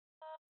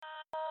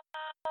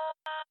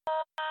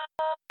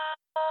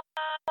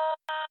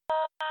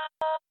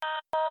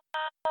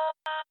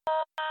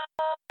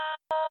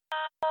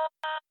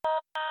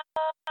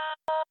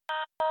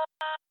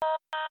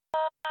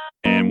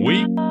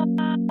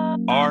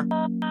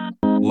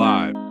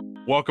Live.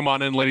 Welcome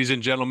on in, ladies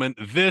and gentlemen.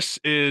 This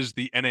is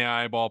the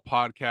NAI Ball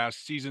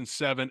Podcast, Season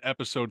 7,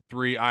 Episode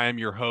 3. I am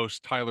your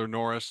host, Tyler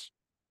Norris.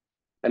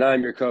 And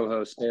I'm your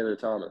co-host, Taylor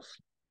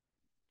Thomas.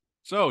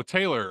 So,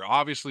 Taylor,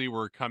 obviously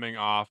we're coming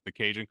off the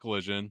Cajun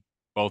collision.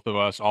 Both of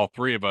us, all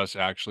three of us,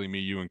 actually, me,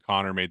 you, and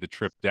Connor made the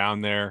trip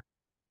down there.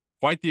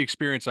 Quite the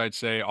experience, I'd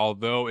say,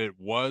 although it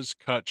was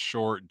cut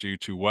short due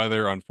to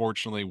weather,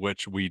 unfortunately,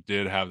 which we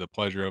did have the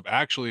pleasure of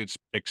actually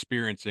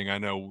experiencing. I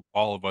know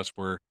all of us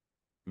were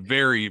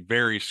very,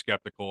 very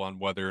skeptical on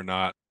whether or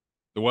not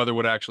the weather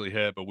would actually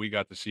hit, but we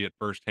got to see it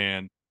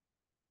firsthand.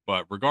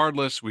 But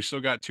regardless, we still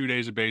got 2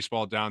 days of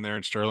baseball down there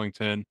in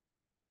Sterlington.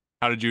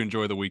 How did you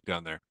enjoy the week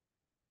down there?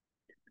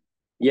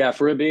 Yeah,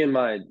 for it being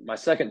my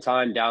second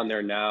time down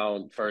there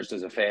now, first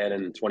as a fan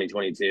in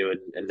 2022,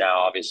 and now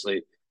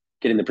obviously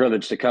getting the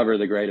privilege to cover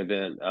the great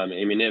event.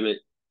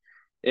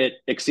 It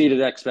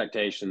exceeded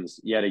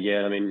expectations yet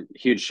again. I mean,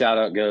 huge shout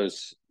out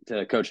goes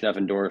to Coach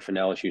Neffendorf and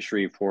LSU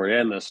Shreveport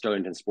and the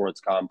Sterlington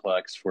Sports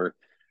Complex for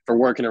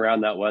working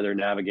around that weather,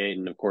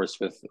 navigating, of course,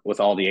 with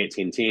all the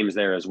 18 teams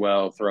there as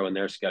well, throwing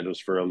their schedules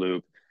for a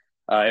loop.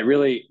 It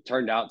really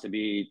turned out to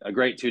be a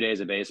great 2 days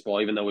of baseball,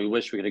 even though we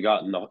wish we could have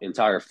gotten the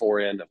entire four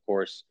in, of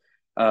course.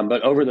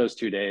 But over those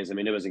 2 days, I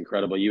mean, it was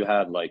incredible. You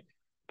had like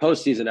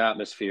postseason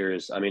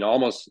atmospheres. I mean,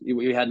 almost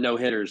we had no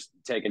hitters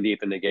taken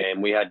deep in the game.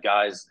 We had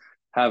guys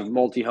have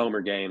multi-homer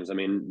games. I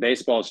mean,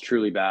 baseball is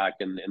truly back,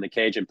 and the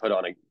Cajun put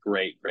on a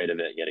great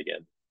event yet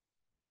again.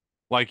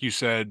 Like you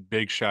said,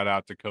 big shout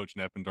out to Coach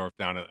Neppendorf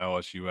down at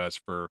LSUS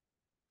for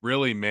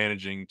really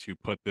managing to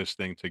put this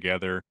thing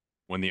together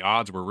when the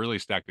odds were really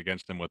stacked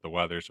against him with the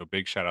weather. So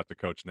big shout out to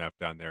Coach Neff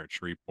down there at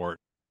Shreveport,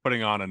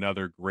 putting on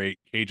another great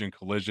Cajun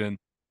collision.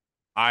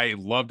 I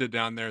loved it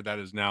down there. That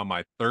is now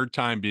my third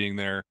time being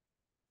there,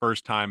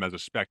 first time as a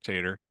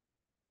spectator.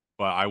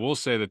 But I will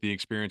say that the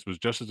experience was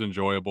just as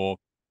enjoyable.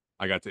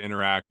 I got to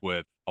interact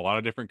with a lot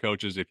of different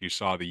coaches. If you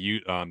saw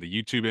the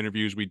YouTube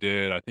interviews we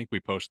did, I think we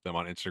posted them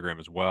on Instagram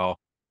as well.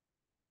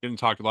 Getting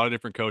to talk to a lot of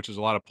different coaches,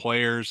 a lot of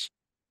players.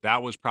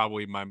 That was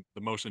probably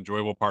the most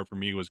enjoyable part for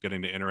me was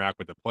getting to interact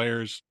with the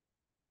players.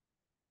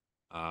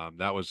 I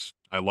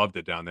loved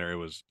it down there. It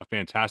was a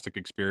fantastic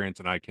experience,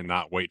 and I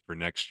cannot wait for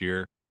next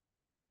year.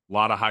 A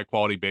lot of high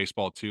quality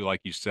baseball too, like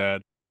you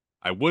said.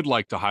 I would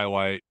like to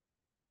highlight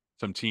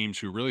some teams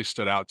who really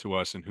stood out to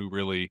us and who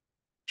really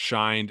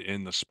shined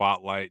in the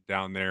spotlight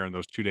down there in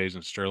those 2 days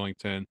in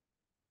Sterlington.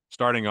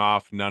 Starting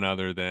off, none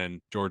other than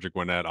Georgia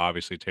Gwinnett,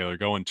 obviously Taylor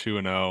going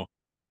 2-0,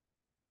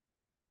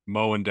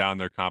 mowing down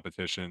their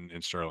competition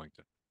in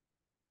Sterlington.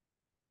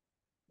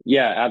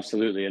 Yeah,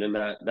 absolutely. And in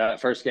that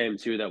first game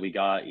too that we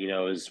got,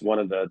 is one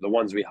of the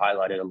ones we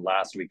highlighted in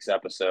last week's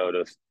episode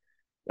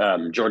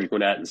of Georgia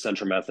Gwinnett and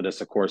Central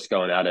Methodist, of course,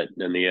 going at it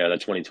in the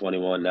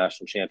 2021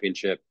 national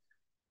championship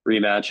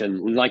rematch.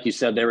 And like you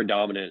said, they were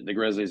dominant. The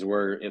Grizzlies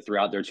were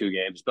throughout their two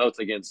games, both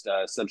against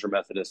Central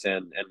Methodist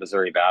and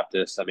Missouri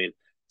Baptist. I mean,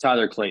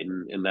 Tyler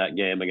Clayton in that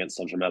game against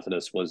Central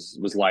Methodist was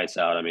lights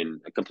out. I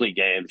mean, a complete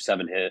game,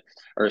 7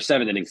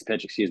 innings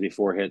pitch,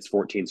 4 hits,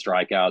 14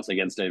 strikeouts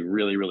against a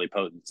really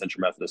potent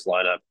Central Methodist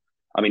lineup.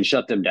 I mean,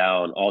 shut them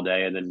down all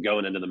day, and then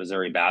going into the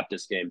Missouri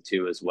Baptist game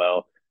too as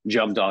well.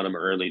 Jumped on them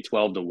early,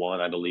 12-1,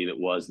 I believe it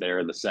was there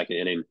in the second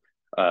inning.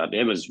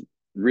 It was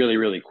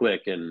really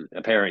quick and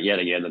apparent yet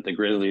again that the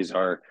Grizzlies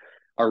are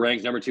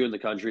ranked number 2 in the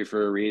country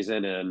for a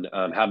reason and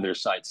have their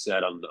sights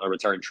set on a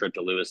return trip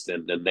to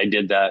Lewiston. And they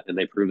did that, and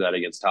they proved that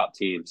against top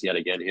teams yet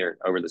again here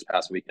over this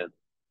past weekend.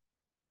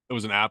 It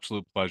was an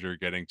absolute pleasure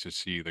getting to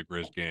see the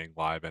Grizz Gang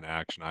live in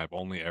action. I've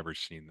only ever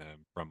seen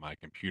them from my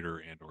computer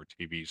and or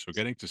TV, so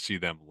getting to see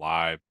them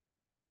live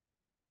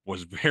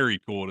was very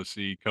cool to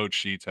see. Coach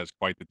Sheets has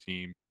quite the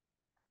team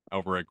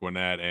over at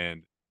Gwinnett,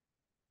 and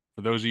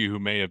for those of you who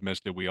may have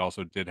missed it, we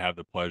also did have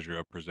the pleasure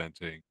of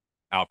presenting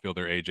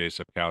outfielder AJ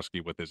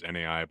Sapkowski with his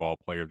NAI Ball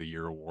Player of the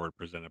Year award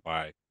presented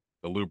by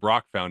the Lou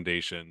Brock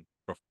Foundation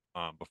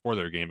before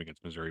their game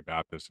against Missouri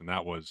Baptist, and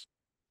that was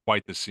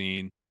quite the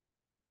scene.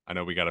 I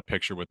know we got a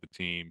picture with the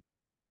team,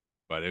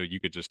 but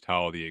you could just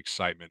tell the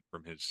excitement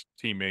from his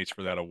teammates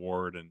for that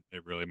award, and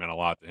it really meant a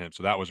lot to him.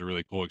 So that was a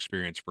really cool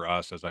experience for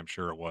us, as I'm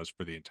sure it was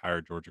for the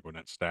entire Georgia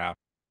Gwinnett staff.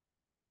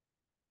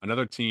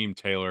 Another team,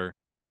 Taylor,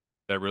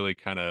 that really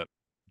kind of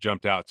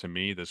jumped out to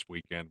me this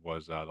weekend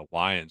was the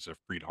Lions of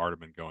Freed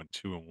Hardeman going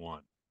 2-1.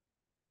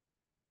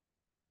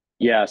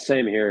 Yeah,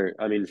 same here.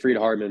 I mean, Freed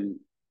Hardeman,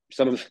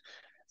 some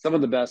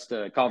of the best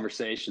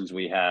conversations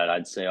we had,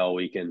 I'd say, all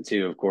weekend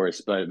too, of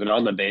course. But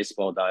on the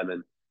baseball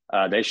diamond,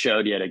 they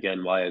showed yet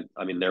again why.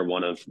 I mean, they're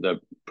one of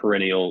the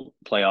perennial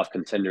playoff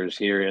contenders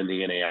here in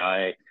the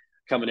NAIA,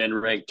 coming in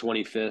ranked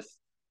 25th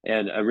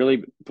and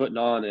really putting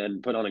on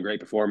a great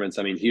performance.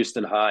 I mean,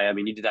 Houston High. I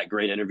mean, you did that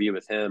great interview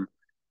with him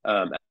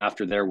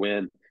after their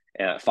win.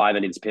 5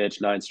 innings pitched,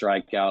 9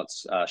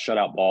 strikeouts,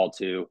 shutout ball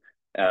too.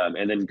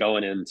 And then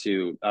going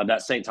into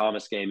that St.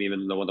 Thomas game,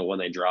 even the one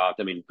they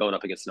dropped, I mean, going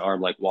up against an arm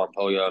like Juan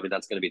Pollo, I mean,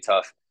 that's going to be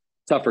tough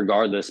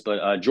regardless.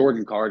 But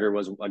Jordan Carter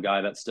was a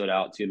guy that stood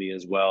out to me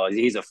as well.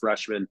 He's a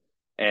freshman,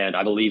 and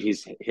I believe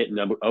he's hitting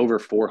over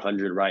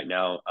 400 right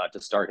now to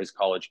start his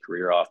college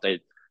career off.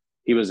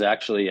 He was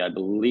actually, I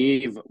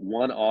believe,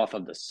 one off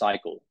of the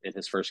cycle in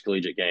his first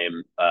collegiate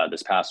game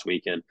this past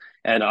weekend,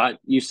 and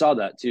you saw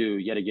that too.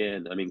 Yet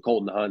again, I mean,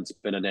 Colton Hunt's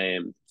been a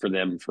name for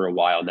them for a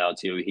while now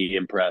too. He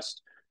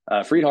impressed.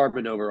 Freed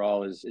Hartman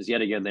overall is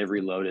yet again they've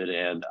reloaded,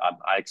 and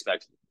I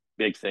expect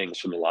big things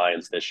from the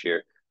Lions this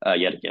year.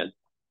 Yet again.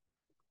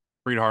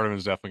 Freed Hardeman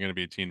is definitely going to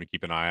be a team to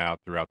keep an eye out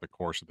throughout the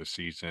course of the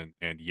season.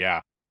 And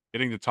yeah,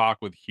 getting to talk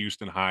with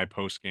Houston High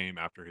post game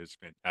after his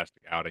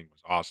fantastic outing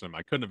was awesome.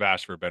 I couldn't have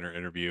asked for a better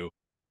interview.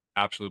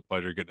 Absolute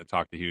pleasure getting to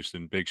talk to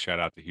Houston. Big shout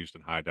out to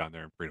Houston High down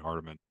there and Freed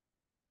Hardeman.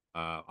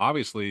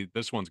 Obviously,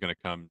 this one's going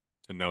to come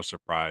to no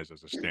surprise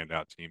as a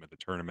standout team at the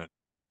tournament.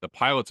 The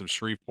Pilots of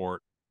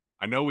Shreveport.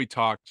 I know we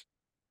talked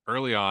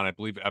early on, I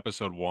believe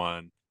episode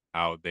one,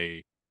 how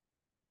they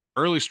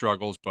early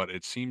struggles, but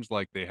it seems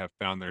like they have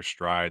found their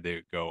stride.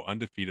 They go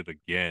undefeated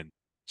again,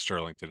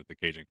 Sterlington at the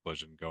Cajun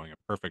Collision, going a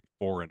perfect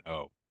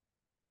 4-0.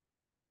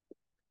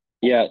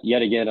 Yeah,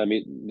 yet again, I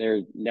mean,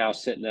 they're now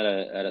sitting at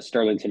a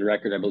Sterlington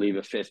record, I believe,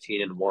 of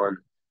 15-1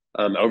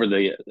 over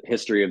the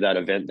history of that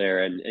event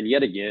there, and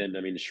yet again,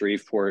 I mean,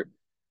 Shreveport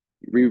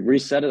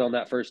reset it on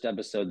that first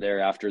episode there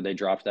after they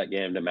dropped that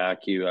game to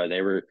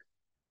MacU.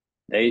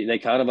 They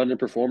kind of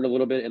underperformed a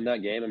little bit in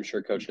that game. I'm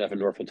sure Coach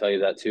Neffendorf will tell you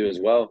that too as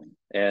well.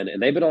 And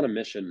they've been on a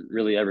mission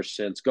really ever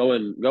since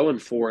going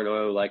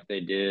 4-0 like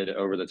they did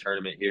over the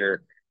tournament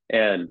here.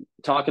 And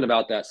talking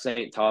about that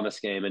St. Thomas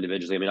game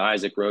individually, I mean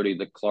Isaac Rohde,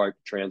 the Clark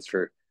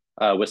transfer,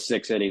 with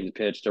 6 innings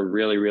pitched, a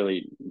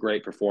really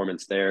great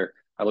performance there.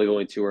 I believe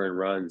only 2 earned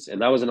runs,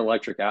 and that was an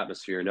electric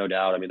atmosphere, no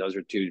doubt. I mean those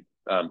are two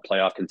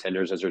playoff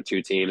contenders. Those are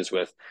two teams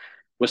with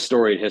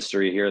storied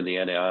history here in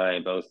the NAI,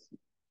 both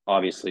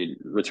obviously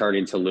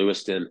returning to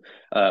Lewiston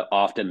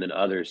often than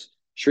others.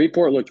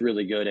 Shreveport looked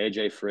really good.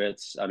 AJ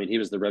Fritz, I mean, he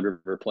was the Red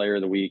River Player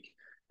of the Week.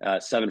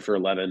 7 for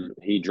 11.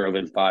 He drove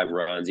in 5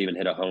 runs, even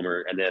hit a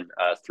homer, and then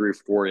threw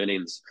 4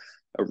 innings,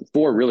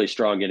 4 really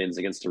strong innings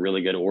against a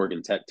really good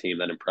Oregon Tech team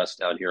that impressed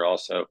down here.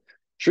 Also,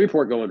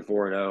 Shreveport going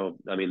 4-0.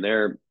 I mean,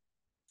 they're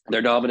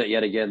dominant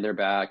yet again. They're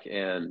back,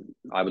 and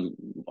I would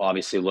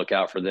obviously look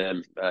out for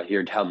them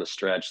here down the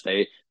stretch.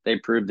 They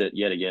proved it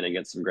yet again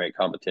against some great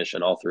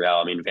competition all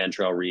throughout. I mean,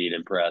 Vantrell Reed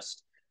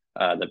impressed,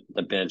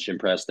 the bench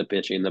impressed, the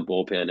pitching, the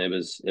bullpen.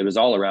 It was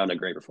all around a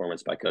great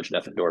performance by Coach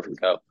Neffendorf and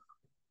Co.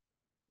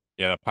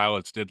 Yeah, the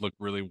Pilots did look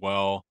really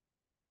well,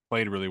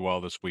 played really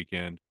well this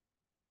weekend.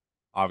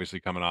 Obviously,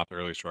 coming off the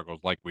early struggles,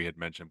 like we had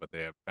mentioned, but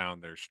they have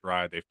found their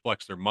stride. They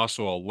flexed their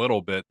muscle a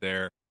little bit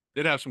there.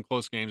 Did have some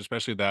close games,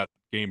 especially that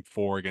game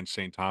 4 against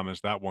St.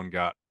 Thomas. That one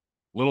got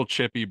a little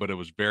chippy, but it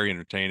was very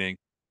entertaining.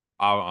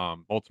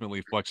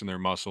 Ultimately flexing their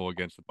muscle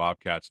against the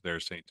Bobcats there,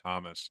 St.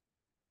 Thomas.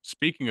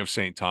 Speaking of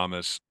St.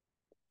 Thomas,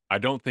 I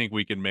don't think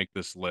we can make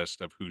this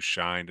list of who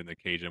shined in the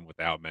Cajun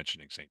without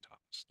mentioning St.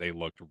 Thomas. They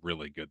looked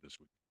really good this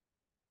week.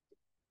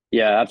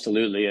 Yeah,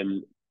 absolutely.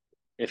 And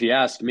if you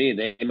ask me,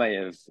 they might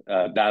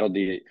have battled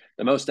the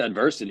most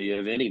adversity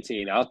of any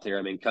team out there.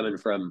 I mean, coming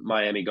from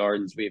Miami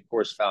Gardens, we of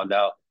course found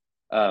out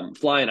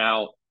flying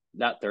out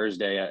that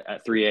Thursday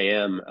at 3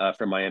 a.m.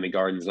 From Miami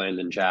Gardens,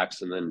 landing in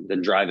Jackson,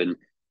 then driving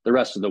the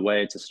rest of the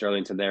way to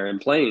Sterlington there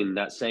and playing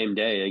that same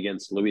day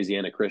against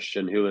Louisiana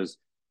Christian, who was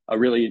a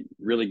really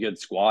good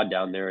squad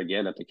down there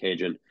again at the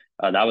Cajun.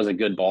 That was a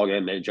good ball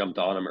game. They jumped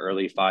on them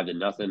early,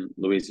 5-0.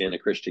 Louisiana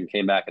Christian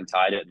came back and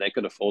tied it. And they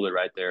could have folded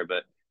right there,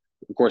 but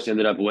of course,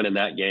 ended up winning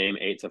that game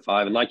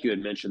 8-5. And like you had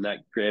mentioned, that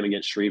game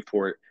against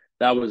Shreveport,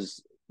 that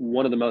was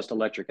one of the most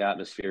electric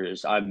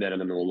atmospheres I've been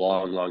in a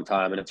long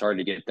time. And it's hard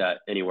to get that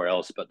anywhere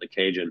else but the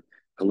Cajun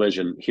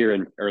Collision here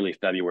in early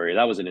February.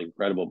 That was an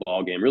incredible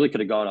ball game. Really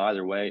could have gone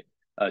either way.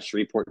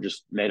 Shreveport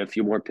just made a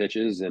few more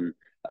pitches and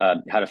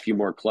had a few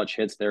more clutch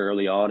hits there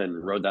early on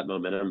and rode that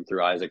momentum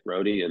through Isaac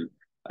Rohde. And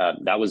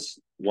that was,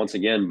 once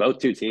again, both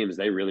two teams,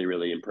 they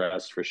really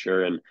impressed for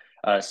sure.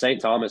 And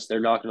St. Thomas, they're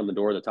knocking on the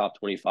door of the top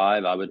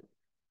 25. I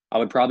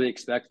would probably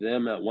expect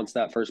them once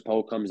that first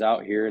poll comes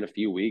out here in a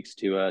few weeks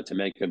to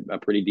make a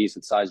pretty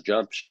decent sized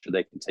jump should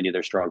they continue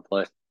their strong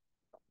play.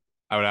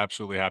 I would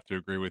absolutely have to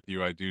agree with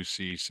you. I do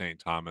see St.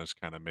 Thomas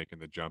kind of making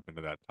the jump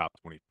into that top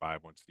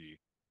 25 once the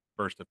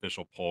first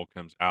official poll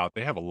comes out.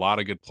 They have a lot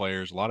of good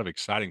players, a lot of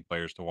exciting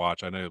players to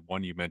watch. I know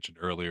one you mentioned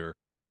earlier,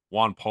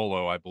 Juan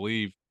Polo, I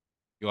believe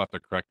you'll have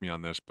to correct me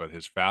on this, but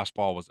his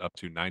fastball was up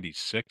to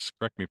 96.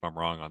 Correct me if I'm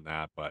wrong on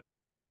that, but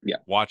Yeah.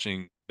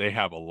 watching, they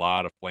have a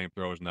lot of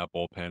flamethrowers in that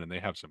bullpen, and they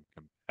have some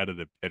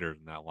competitive hitters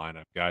in that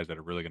lineup, guys that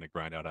are really going to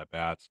grind out at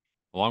bats,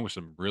 along with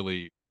some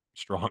really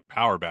strong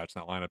power bats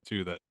in that lineup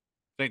too. That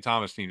St.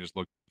 Thomas team just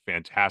looked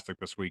fantastic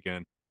this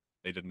weekend.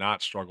 They did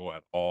not struggle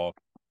at all.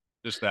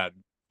 Just that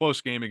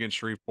close game against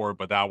Shreveport,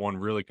 but that one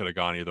really could have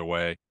gone either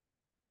way.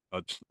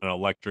 An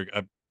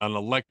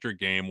electric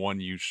game, one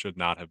you should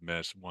not have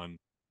missed. One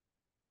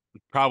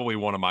probably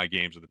one of my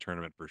games of the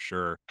tournament for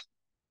sure.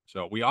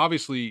 So we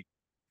obviously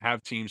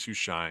have teams who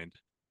shined.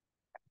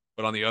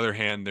 But on the other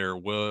hand, there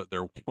was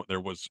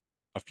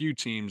a few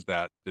teams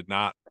that did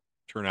not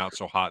turn out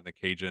so hot in the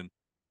Cajun.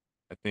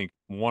 I think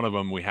one of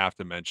them we have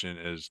to mention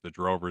is the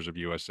Drovers of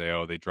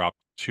USAO. They dropped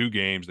 2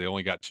 games. They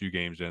only got 2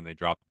 games in. They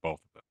dropped both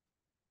of them.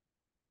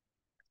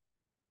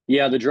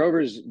 Yeah, the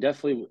Drovers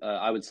definitely,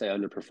 I would say,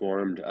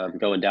 underperformed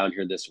going down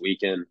here this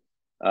weekend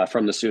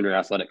from the Sooner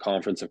Athletic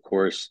Conference, of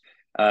course.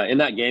 In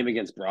that game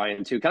against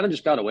Bryan, too, kind of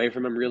just got away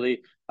from him,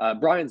 really.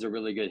 Bryan's a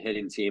really good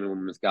hitting team,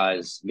 and with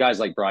guys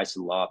like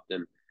Bryson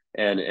Lofton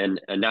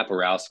and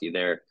Naparowski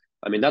there.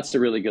 I mean, that's a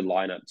really good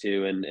lineup,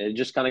 too. And it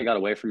just kind of got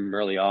away from him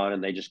early on,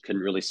 and they just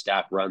couldn't really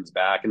stack runs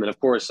back. And then, of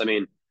course, I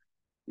mean,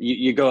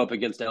 you go up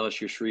against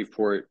LSU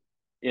Shreveport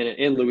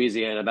in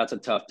Louisiana. That's a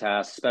tough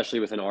task,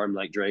 especially with an arm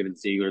like Draven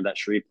Ziegler that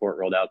Shreveport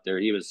rolled out there.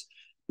 He was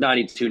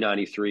 92,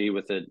 93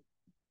 with a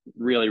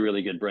really,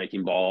 really good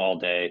breaking ball all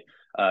day.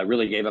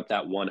 Really gave up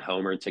that one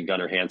homer to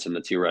Gunnar Hansen,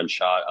 the 2-run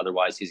shot.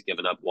 Otherwise, he's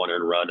given up one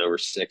earned run over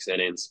 6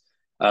 innings.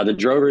 The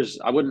Drovers,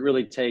 I wouldn't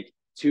really take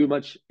too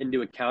much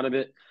into account of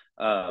it.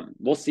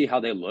 We'll see how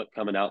they look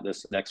coming out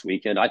this next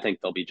weekend. I think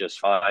they'll be just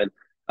fine.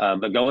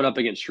 But going up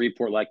against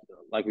Shreveport, like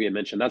we had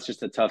mentioned, that's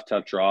just a tough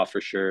draw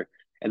for sure.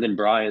 And then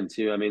Bryan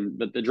too. I mean,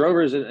 but the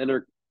Drovers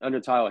under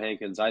Tyler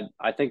Hankins,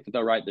 I think that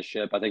they'll right the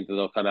ship. I think that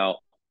they'll come out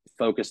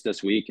focused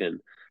this week and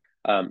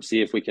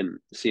see if we can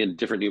see a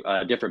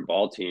different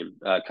ball team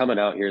coming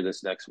out here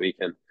this next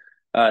weekend.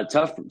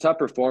 Tough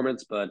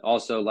performance, but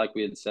also like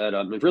we had said,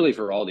 really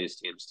for all these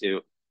teams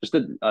too. Just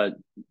a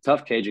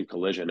tough Cajun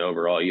collision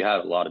overall. You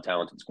had a lot of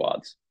talented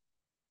squads.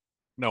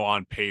 No,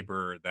 on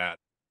paper, that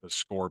the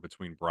score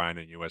between Bryan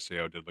and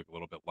USAO did look a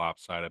little bit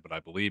lopsided, but I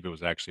believe it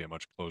was actually a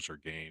much closer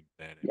game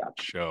than it Yeah, would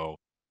show.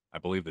 I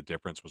believe the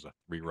difference was a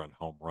 3-run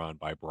home run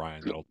by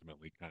Bryan that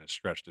ultimately kind of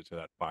stretched it to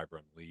that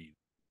 5-run lead.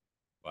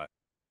 But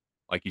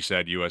like you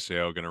said,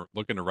 USAO gonna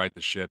looking to right the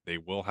ship. They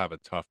will have a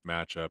tough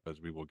matchup, as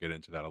we will get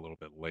into that a little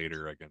bit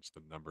later, against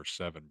the number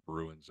 7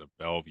 Bruins of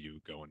Bellevue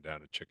going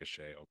down to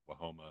Chickasha,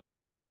 Oklahoma,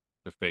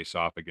 to face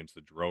off against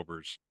the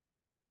Drovers.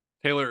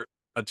 Taylor,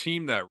 a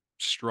team that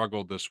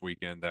struggled this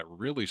weekend that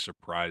really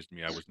surprised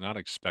me, I was not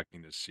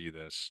expecting to see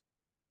this,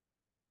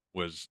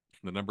 was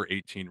the number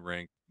 18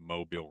 ranked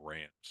Mobile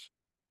Rams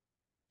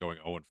going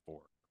 0-4.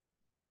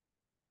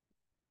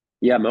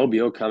 yeah,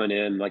 Mobile coming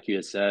in, like you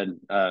had said,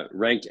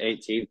 ranked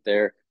 18th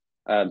there.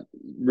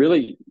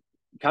 Really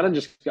kind of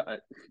just got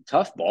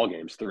tough ball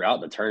games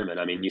throughout the tournament.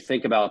 I mean, you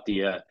think about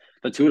the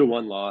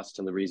 2-1 loss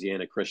to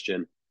Louisiana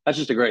Christian. That's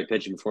just a great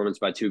pitching performance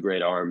by two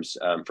great arms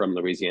from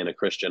Louisiana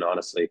Christian,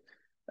 honestly,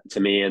 to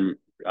me. And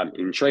I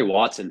mean, Trey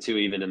Watson, too,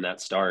 even in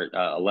that start,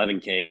 11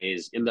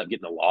 Ks, ended up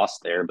getting a loss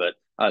there, but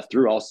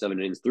threw all 7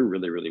 innings, threw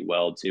really, really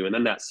well, too. And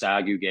then that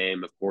Sagu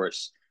game, of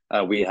course,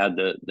 we had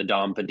the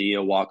Dom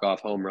Padilla walk-off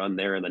home run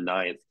there in the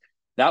ninth.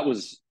 That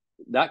was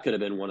that could have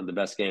been one of the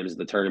best games of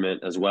the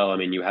tournament as well. I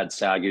mean, you had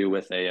Sagu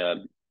with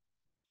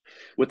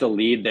a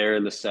lead there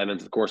in the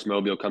seventh. Of course,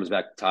 Mobile comes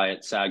back to tie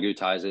it. Sagu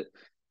ties it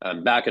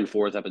back and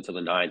forth up until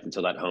the ninth,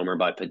 until that homer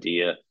by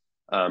Padilla.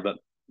 But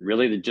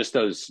really, just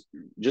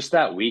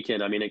that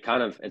weekend. I mean, it's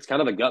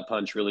kind of a gut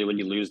punch, really, when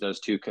you lose those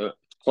two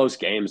close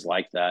games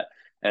like that,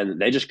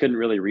 and they just couldn't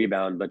really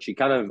rebound. But you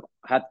kind of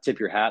had to tip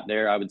your hat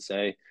there, I would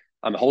say.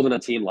 I'm holding a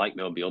team like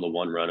Mobile to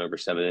 1 run over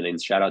 7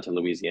 innings. Shout out to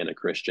Louisiana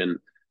Christian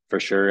for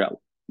sure.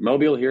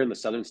 Mobile here in the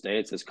Southern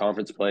States as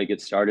conference play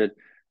gets started.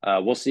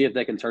 We'll see if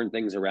they can turn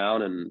things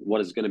around and what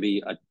is going to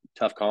be a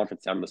tough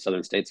conference down in the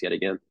Southern States yet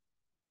again.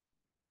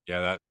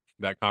 Yeah,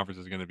 that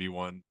conference is going to be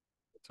one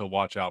to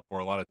watch out for.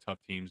 A lot of tough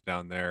teams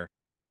down there.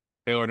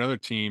 Taylor, another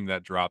team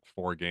that dropped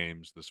 4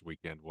 games this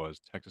weekend was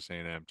Texas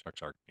A&M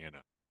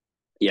Texarkana.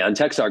 Yeah, and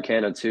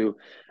Texarkana too.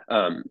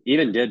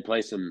 Even did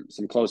play some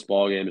close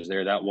ball games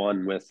there. That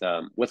one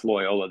with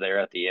Loyola there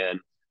at the end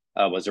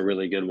was a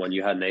really good one.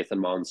 You had Nathan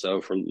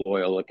Monso for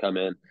Loyola come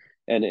in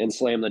and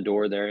slam the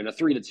door there in a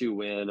 3-2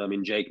 win. I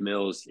mean, Jake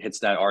Mills hits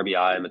that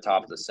RBI in the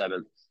top of the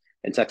seventh,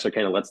 and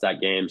Texarkana lets that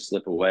game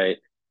slip away.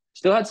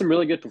 Still had some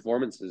really good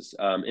performances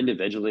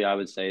individually, I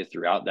would say,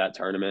 throughout that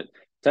tournament.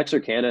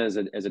 Texarkana is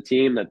a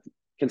team that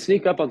can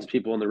sneak up on some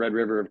people in the Red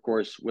River, of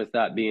course, with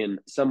that being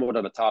somewhat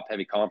of a top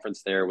heavy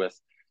conference there with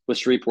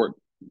Shreveport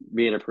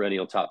being a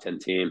perennial top 10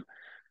 team.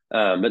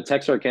 But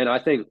Texarkana, I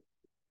think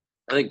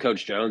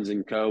Coach Jones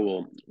and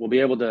co will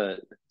be able to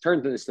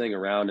turn this thing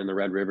around in the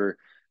Red River.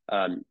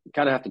 Kind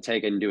of have to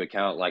take into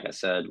account, like I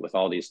said, with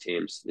all these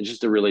teams, it's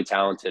just a really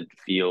talented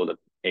field of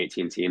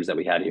 18 teams that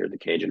we had here at the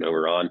Cajun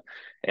over on.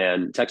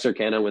 And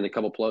Texarkana, when a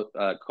couple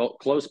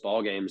close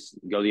ball games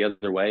go the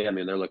other way, I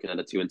mean, they're looking at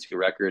a 2-2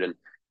 record and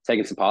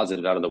taking some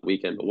positives out of the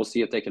weekend. But we'll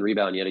see if they can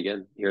rebound yet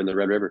again here in the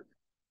Red River.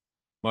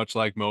 Much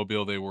like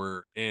Mobile, they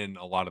were in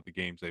a lot of the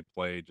games they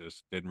played,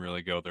 just didn't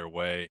really go their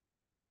way.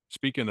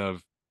 Speaking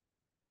of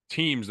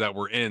teams that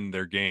were in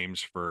their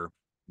games for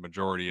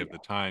majority of Yeah.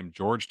 the time,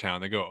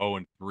 Georgetown, they go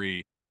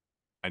 0-3.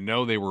 I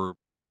know they were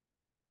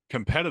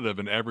competitive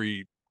in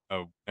every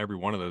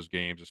one of those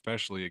games,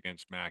 especially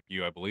against Mac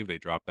U. I believe they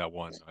dropped that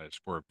one by a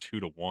score of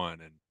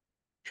 2-1. And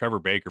Trevor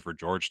Baker for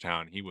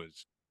Georgetown, he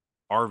was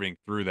carving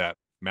through that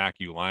Mac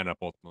U lineup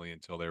ultimately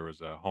until there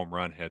was a home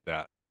run hit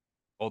that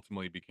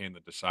ultimately became the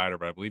decider.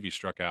 But I believe he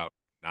struck out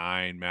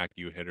 9 Mac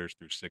U hitters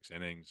through 6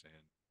 innings,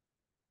 and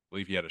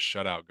believe he had a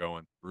shutout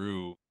going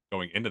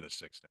into the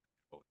sixth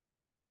inning.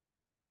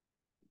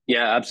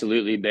 Yeah,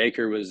 absolutely.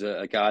 Baker was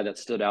a guy that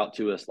stood out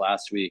to us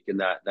last week in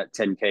that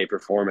 10K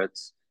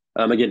performance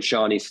against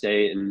Shawnee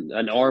State, and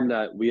an arm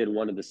that we had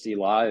wanted to see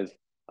live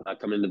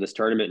coming into this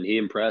tournament, and he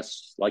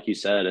impressed, like you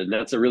said, and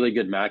that's a really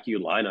good Mackey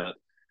lineup.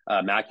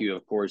 Mackey,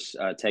 of course,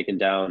 taking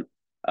down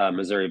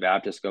Missouri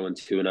Baptist, going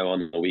 2-0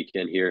 on the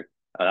weekend here.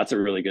 That's a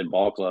really good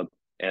ball club,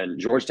 and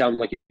Georgetown,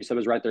 like you said,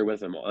 was right there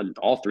with him on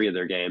all three of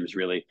their games,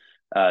 really.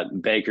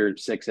 Baker,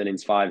 6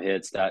 innings, 5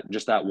 hits,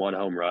 that one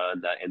home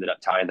run that ended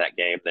up tying that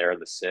game there in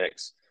the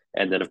sixth.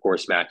 And then, of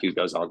course, Matthew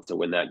goes on to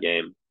win that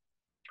game.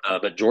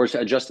 But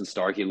Justin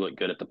Starkey looked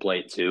good at the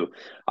plate too.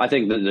 I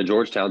think the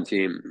Georgetown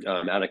team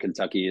out of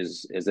Kentucky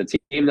is a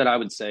team that I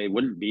would say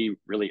wouldn't be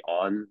really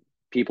on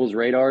people's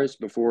radars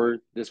before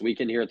this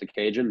weekend here at the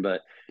Cajun.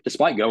 But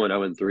despite going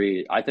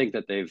 0-3, I think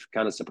that they've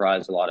kind of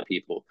surprised a lot of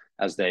people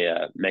as they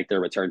make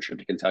their return trip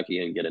to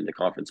Kentucky and get into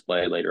conference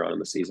play later on in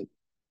the season.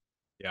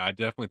 Yeah, I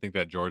definitely think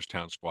that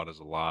Georgetown squad has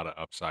a lot of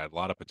upside, a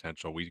lot of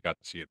potential. We got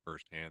to see it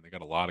firsthand. They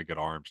got a lot of good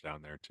arms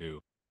down there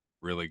too.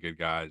 Really good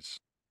guys.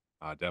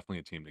 Definitely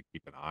a team to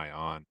keep an eye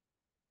on.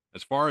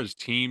 As far as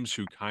teams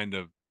who kind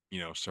of,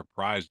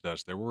 surprised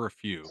us, there were a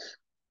few.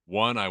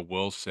 One, I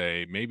will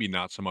say, maybe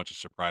not so much a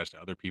surprise to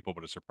other people,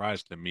 but a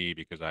surprise to me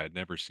because I had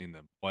never seen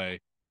them play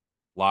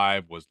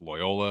live was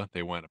Loyola.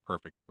 They went a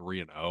perfect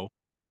 3-0.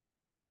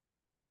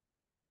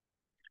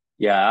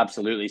 Yeah,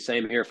 absolutely.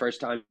 Same here.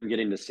 First time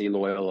getting to see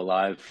Loyola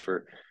live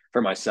for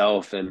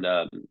myself, and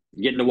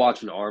getting to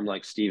watch an arm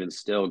like Steven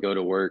Still go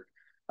to work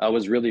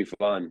was really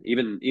fun.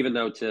 Even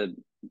though to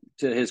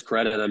his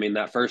credit, I mean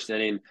that first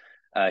inning,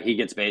 he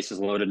gets bases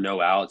loaded, no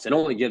outs, and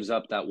only gives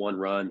up that one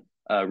run.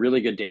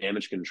 Really good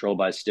damage control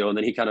by Still, and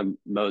then he kind of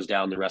mows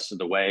down the rest of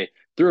the way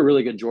through a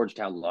really good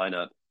Georgetown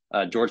lineup.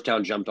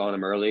 Georgetown jumped on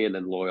him early, and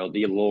then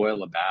the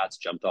Loyola bats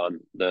jumped on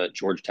the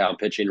Georgetown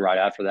pitching right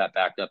after that,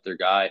 backed up their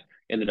guy,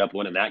 ended up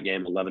winning that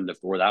game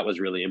 11-4. That was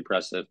really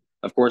impressive.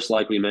 Of course,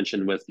 like we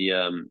mentioned with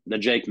the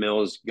Jake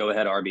Mills go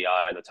ahead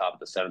RBI in the top of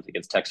the seventh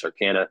against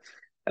Texarkana,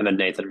 and then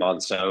Nathan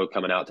Monceau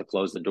coming out to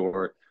close the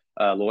door.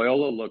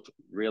 Loyola looked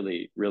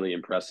really, really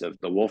impressive.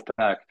 The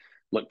Wolfpack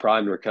looked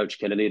primed for Coach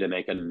Kennedy to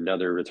make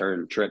another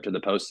return trip to the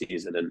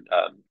postseason and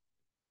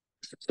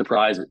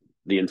surprise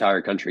the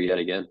entire country yet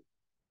again.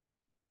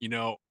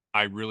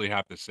 I really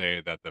have to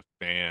say that the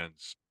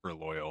fans for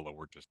Loyola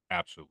were just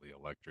absolutely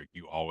electric.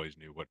 You always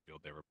knew what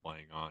field they were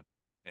playing on.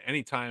 And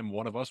anytime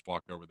one of us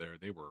walked over there,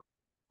 they were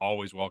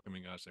always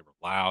welcoming us. They were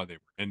loud, they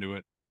were into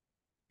it.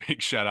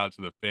 Big shout out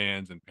to the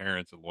fans and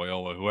parents at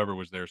Loyola, whoever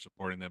was there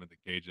supporting them at the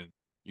Cajun.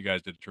 You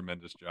guys did a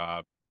tremendous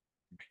job.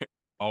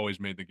 Always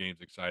made the games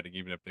exciting,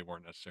 even if they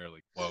weren't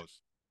necessarily close.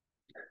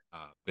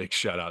 Big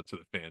shout out to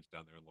the fans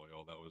down there in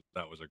Loyola.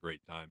 That was a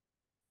great time.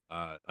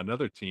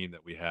 Another team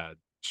that we had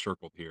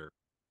circled here,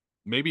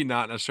 maybe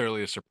not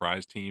necessarily a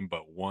surprise team,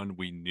 but one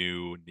we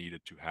knew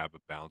needed to have a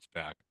bounce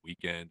back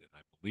weekend, and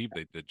I believe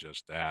they did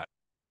just that.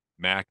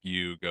 Mac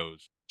U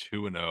goes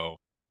 2-0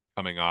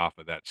 coming off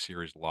of that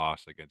series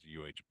loss against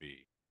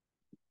UHB.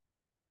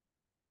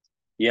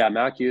 Yeah,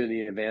 Macu and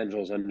the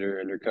Evangels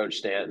under Coach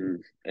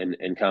Stanton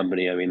and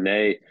company. I mean,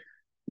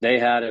 they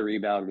had a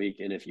rebound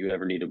weekend if you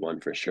ever needed one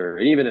for sure.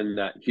 And even in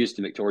that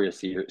Houston Victoria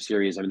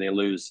series, I mean, they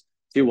lose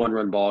two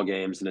one-run ball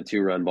games and a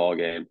two-run ball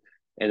game.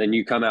 And then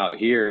you come out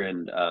here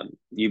and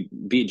you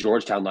beat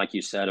Georgetown, like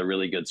you said, a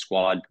really good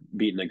squad,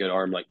 beating a good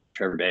arm like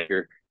Trevor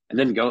Baker. And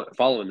then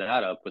following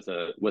that up with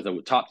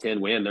a top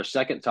 10 win, their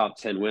second top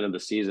 10 win of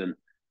the season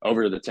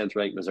over the 10th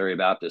ranked Missouri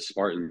Baptist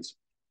Spartans.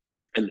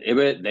 And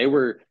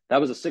that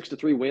was a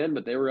 6-3 win,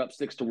 but they were up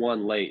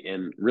 6-1 late,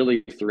 and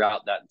really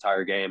throughout that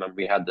entire game. And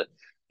we had the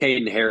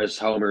Caden Harris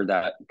homer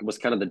that was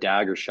kind of the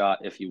dagger shot,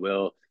 if you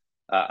will.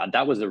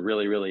 That was a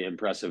really, really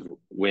impressive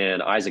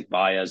win. Isaac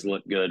Baez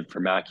looked good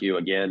for Macu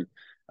again.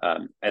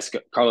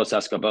 Carlos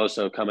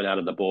Escoboso coming out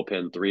of the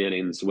bullpen, 3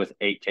 innings with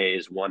 8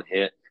 Ks, 1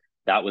 hit.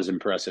 That was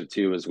impressive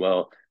too, as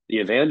well. The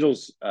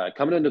Evangels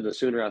coming into the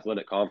Sooner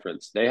Athletic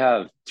Conference, they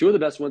have two of the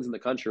best wins in the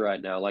country right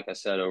now. Like I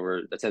said,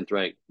 over the 10th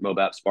ranked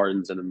Mobap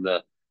Spartans and then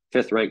the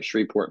 5th ranked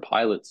Shreveport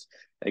Pilots.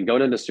 And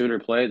going into Sooner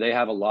play, they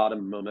have a lot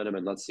of momentum,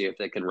 and let's see if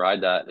they can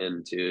ride that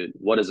into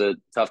what is a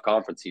tough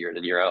conference year in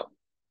and year out.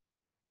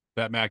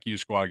 That Mac U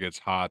squad gets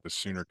hot. The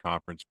Sooner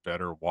Conference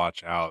better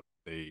watch out.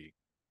 They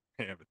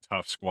have a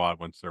tough squad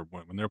when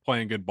they're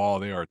playing good ball.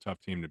 They are a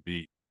tough team to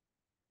beat.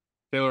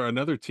 Taylor,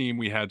 another team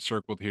we had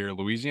circled here,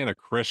 Louisiana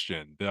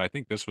Christian. I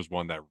think this was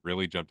one that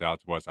really jumped out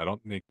to us. I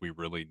don't think we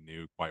really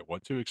knew quite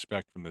what to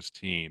expect from this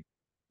team,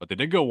 but they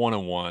did go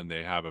 1-1.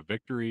 They have a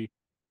victory.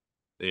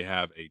 They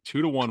have a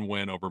 2-1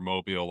 win over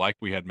Mobile, like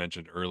we had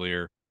mentioned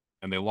earlier,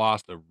 and they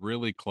lost a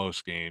really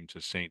close game to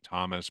St.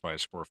 Thomas by a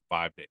score of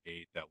 5-8.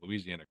 That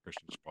Louisiana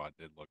Christian squad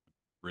did look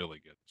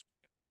really good this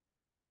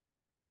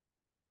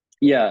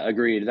Yeah,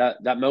 agreed.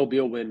 That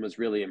Mobile win was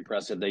really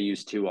impressive. They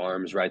used two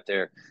arms right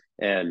there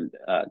and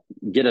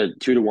get a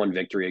 2-1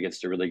 victory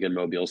against a really good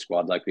Mobile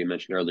squad, like we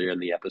mentioned earlier in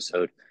the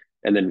episode.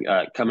 And then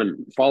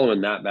coming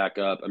following that back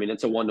up, I mean,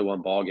 it's a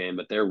 1-1 ball game,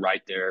 but they're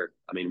right there.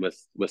 I mean,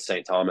 with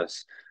St.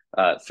 Thomas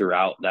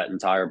throughout that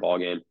entire ball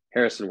game.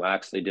 Harrison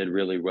Wax, they did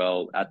really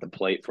well at the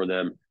plate for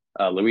them.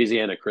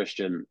 Louisiana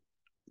Christian,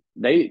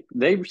 they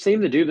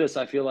seem to do this.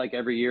 I feel like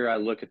every year I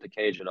look at the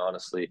Cajun,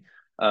 honestly.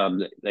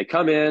 They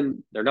come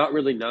in, they're not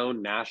really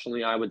known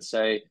nationally, I would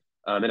say,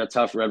 in a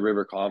tough Red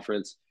River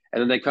conference. And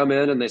then they come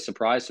in and they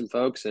surprise some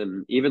folks.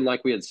 And even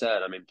like we had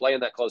said, I mean, playing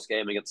that close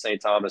game against St.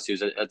 Thomas,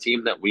 who's a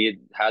team that we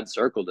had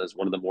circled as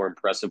one of the more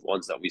impressive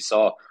ones that we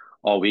saw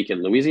all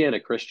weekend. Louisiana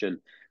Christian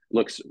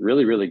looks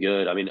really, really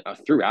good. I mean,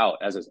 throughout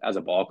as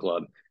a ball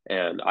club.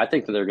 And I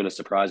think that they're going to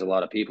surprise a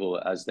lot of people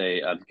as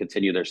they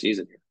continue their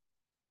season.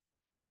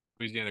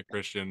 Louisiana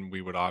Christian,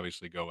 we would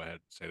obviously go ahead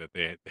and say that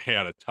they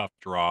had a tough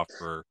draw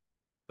for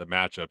the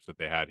matchups that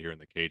they had here in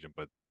the Cajun,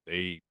 but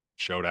they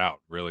showed out.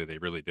 Really, they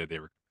really did. They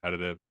were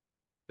competitive.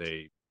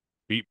 They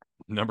beat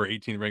number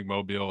 18 ranked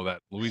Mobile.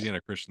 That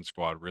Louisiana Christian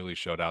squad really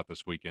showed out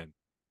this weekend.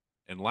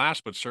 And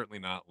last but certainly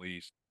not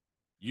least,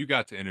 you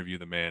got to interview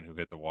the man who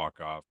hit the walk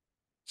off.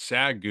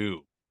 Sagu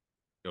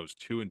goes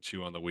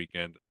 2-2 on the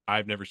weekend.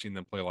 I've never seen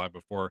them play live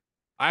before.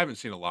 I haven't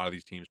seen a lot of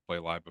these teams play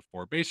live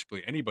before.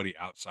 Basically, anybody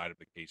outside of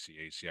the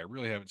KCAC, I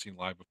really haven't seen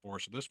live before.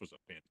 So this was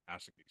a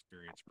fantastic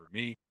experience for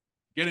me,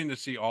 getting to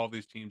see all of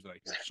these teams that I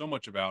hear so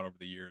much about over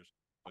the years.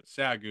 But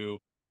Sagu,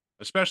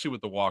 especially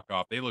with the walk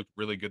off, they looked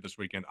really good this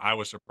weekend. I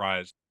was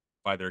surprised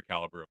by their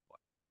caliber of play.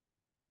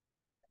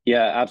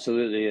 Yeah,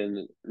 absolutely.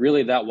 And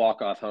really, that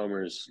walk-off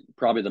homer is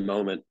probably the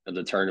moment of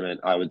the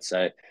tournament, I would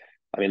say.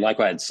 I mean, like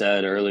I had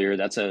said earlier,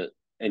 that's a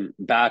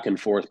back and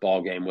forth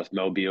ball game with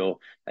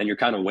Mobile, and you're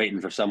kind of waiting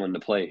for someone to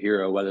play a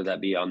hero, whether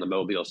that be on the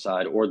Mobile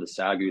side or the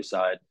Sagu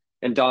side.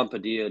 And Don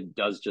Padilla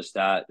does just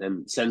that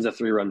and sends a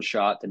 3-run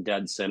shot to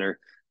dead center.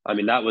 I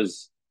mean, that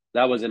was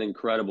an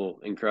incredible,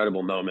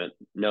 incredible moment,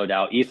 no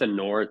doubt. Ethan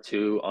Noor,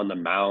 too, on the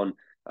mound,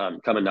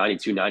 coming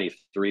 92,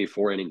 93,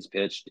 4 innings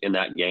pitched in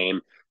that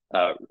game,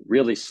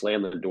 really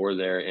slammed the door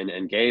there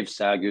and gave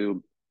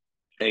Sagu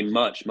a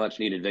much much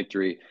needed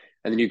victory.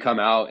 And then you come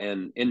out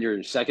and in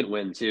your second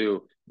win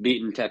too,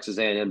 beating Texas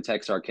A&M,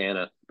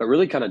 Texarkana, but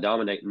really kind of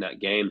dominating that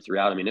game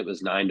throughout. I mean, it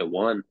was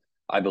 9-1,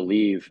 I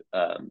believe,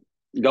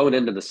 going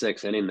into the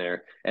sixth inning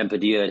there. And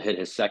Padilla had hit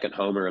his second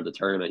homer of the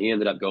tournament. He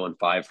ended up going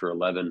 5 for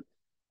 11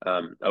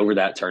 over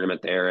that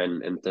tournament there.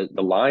 And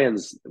the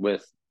Lions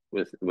with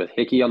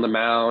Hickey on the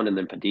mound and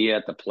then Padilla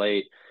at the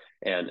plate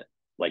and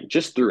like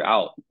just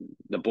throughout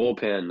the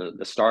bullpen,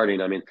 the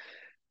starting. I mean,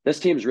 this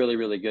team's really,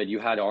 really good. You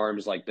had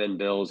arms like Ben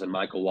Bills and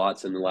Michael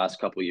Watson the last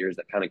couple of years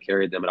that kind of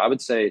carried them. And I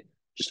would say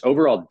just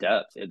overall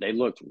depth, they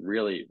looked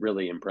really,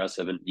 really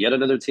impressive. And yet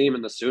another team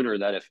in the Sooner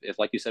that if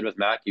like you said with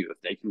Mackey, if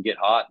they can get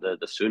hot,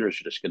 the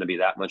Sooners are just going to be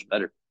that much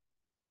better.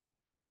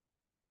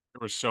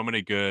 There were so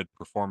many good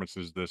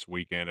performances this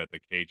weekend at the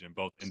Cajun,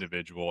 both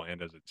individual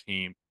and as a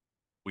team.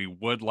 We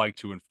would like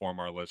to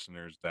inform our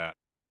listeners that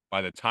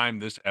by the time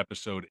this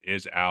episode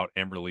is out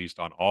and released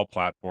on all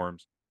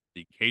platforms,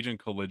 the Cajun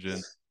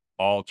Collision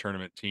all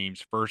tournament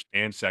teams, first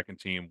and second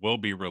team, will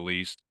be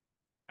released.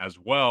 As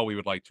well, we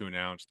would like to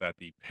announce that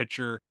the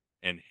pitcher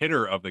and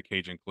hitter of the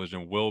Cajun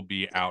Collision will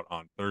be out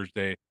on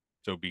Thursday.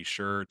 So be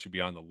sure to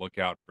be on the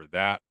lookout for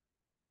that.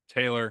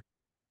 Taylor,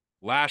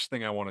 last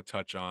thing I want to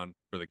touch on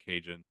for the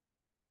Cajun,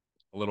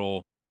 a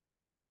little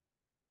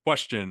a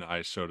question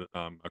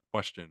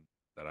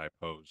that I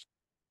posed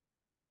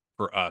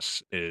for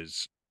us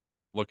is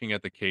looking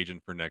at the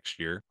Cajun for next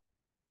year,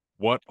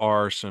 what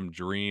are some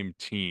dream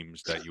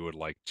teams that you would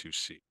like to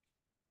see?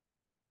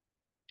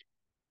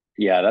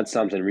 Yeah, that's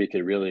something we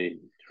could really,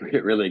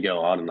 really go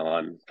on and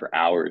on for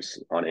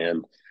hours on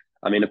end.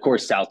 I mean, of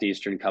course,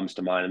 Southeastern comes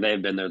to mind, and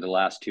they've been there the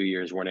last 2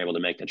 years, weren't able to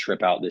make the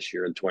trip out this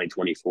year in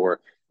 2024.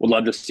 Would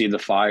love to see the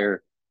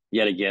Fire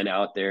yet again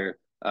out there.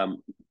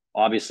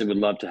 Obviously, would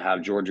love to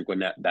have Georgia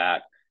Gwinnett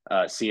back,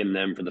 seeing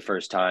them for the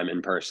first time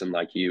in person,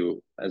 like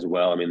you as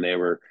well. I mean, they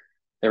were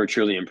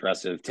truly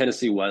impressive.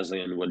 Tennessee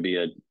Wesleyan would be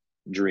a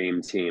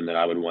dream team that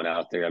I would want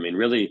out there. I mean,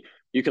 really,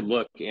 you could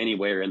look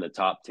anywhere in the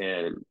top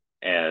 10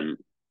 and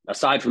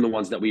aside from the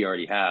ones that we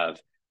already have,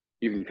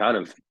 you can kind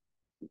of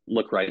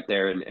look right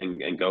there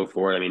and go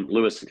for it. I mean,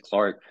 Lewis and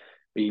Clark,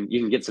 you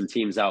can get some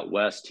teams out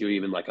west too,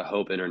 even like a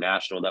Hope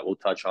International that we'll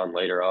touch on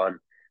later on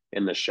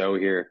in the show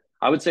here.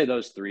 I would say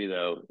those three,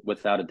 though,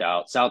 without a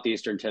doubt,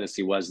 Southeastern,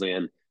 Tennessee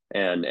Wesleyan,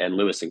 and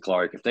Lewis and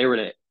Clark. If they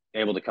were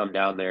able to come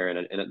down there,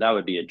 and that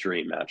would be a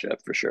dream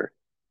matchup for sure.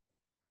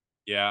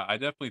 Yeah, I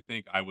definitely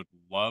think I would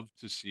love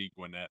to see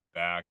Gwinnett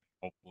back,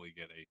 hopefully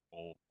get a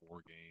full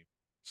 4 game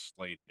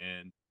slate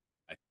in.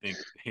 I think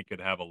they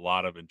could have a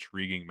lot of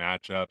intriguing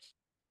matchups.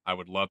 I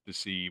would love to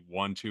see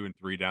 1, 2, and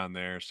 3 down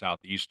there,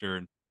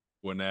 Southeastern,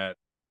 Gwinnett,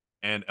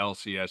 and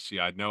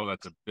LCSC. I know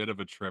that's a bit of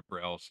a trip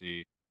for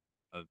LC,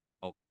 uh,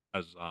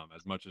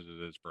 as much as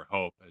it is for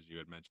Hope, as you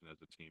had mentioned,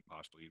 as a team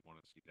possibly you'd want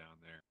to see down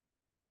there.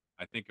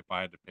 I think if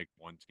I had to pick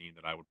one team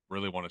that I would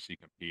really want to see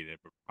compete, it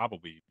would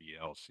probably be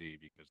LC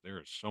because there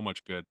is so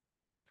much good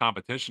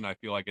competition. I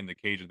feel like in the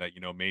Cajun that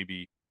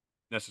maybe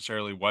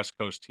necessarily West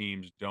Coast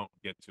teams don't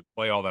get to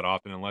play all that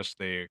often unless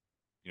they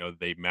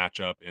they match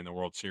up in the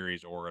World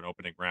Series or an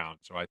opening round.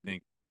 So I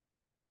think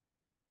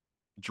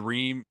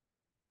dream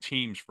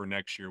teams for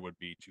next year would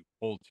be to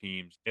pull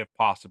teams, if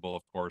possible.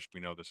 Of course, we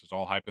know this is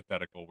all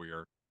hypothetical. We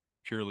are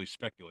purely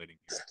speculating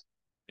here.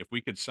 If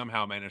we could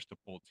somehow manage to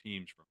pull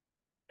teams from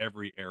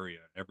every area,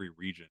 every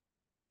region,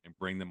 and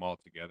bring them all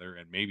together,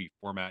 and maybe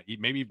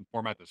even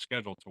format the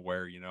schedule to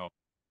where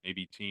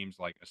maybe teams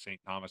like a St.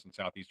 Thomas and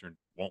Southeastern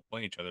won't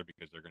play each other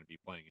because they're going to be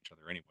playing each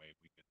other anyway.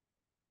 We could,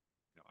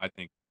 I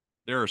think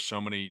there are so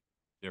many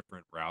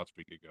different routes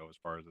we could go as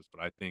far as this,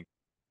 but I think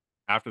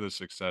after the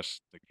success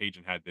the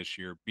Cajun had this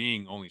year,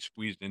 being only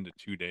squeezed into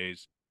 2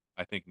 days,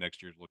 I think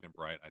next year's looking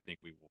bright. I think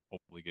we will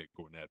hopefully get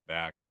Gwinnett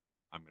back.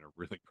 I'm going to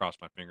really cross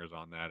my fingers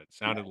on that. It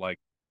sounded like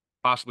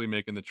possibly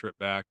making the trip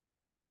back.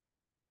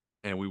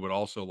 And we would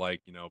also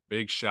like,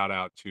 big shout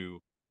out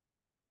to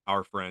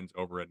our friends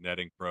over at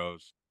Netting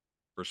Pros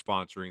for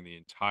sponsoring the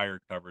entire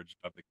coverage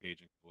of the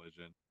Cajun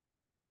Collision,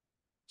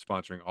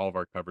 sponsoring all of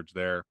our coverage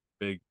there.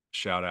 Big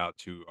shout out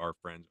to our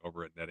friends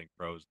over at Netting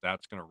Pros.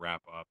 That's going to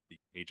wrap up the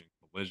Cajun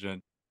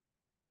Collision.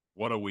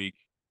 What a week.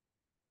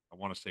 I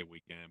want to say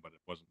weekend, but it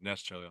wasn't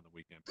necessarily on the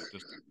weekend, but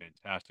just a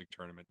fantastic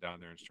tournament down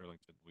there in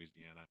Sterlington,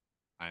 Louisiana.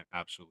 I am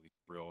absolutely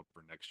thrilled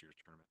for next year's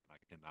tournament. I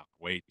cannot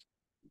wait.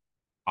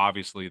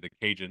 Obviously, the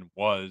Cajun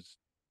was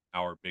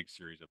our big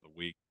series of the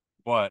week,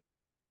 but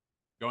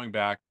going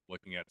back,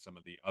 looking at some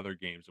of the other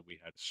games that we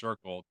had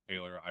circled,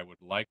 Taylor, I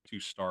would like to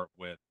start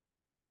with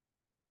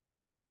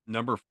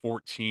number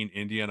 14,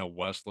 Indiana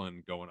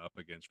Wesleyan going up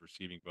against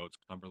receiving votes,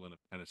 Cumberland of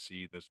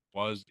Tennessee. This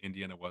was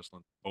Indiana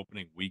Wesleyan's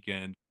opening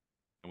weekend,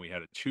 and we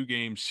had a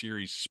two-game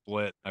series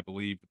split. I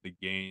believe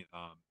the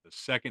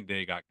second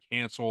day got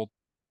canceled.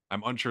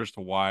 I'm unsure as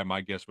to why.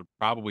 My guess would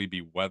probably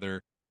be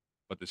weather,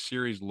 but the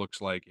series looks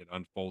like it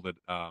unfolded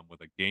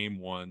with a game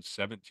one,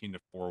 17-4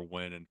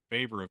 win in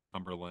favor of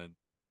Cumberland,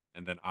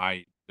 and then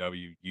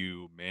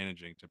IWU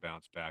managing to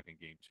bounce back in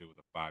game two with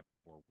a 5-4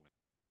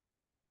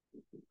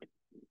 win.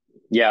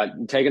 Yeah,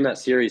 taking that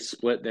series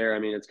split there, I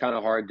mean, it's kind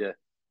of hard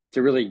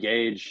to really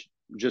gauge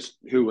just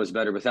who was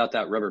better without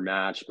that rubber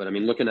match. But I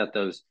mean, looking at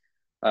those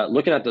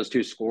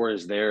two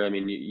scores there, I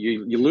mean,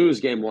 you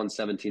lose game one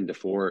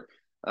 17-4,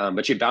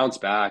 but you bounce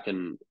back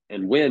and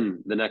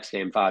win the next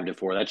game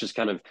 5-4. That just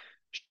kind of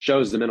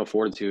shows the mental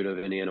fortitude of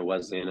Indiana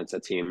Wesleyan. It's a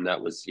team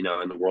that was,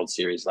 in the World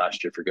Series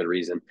last year for good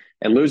reason,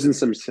 and losing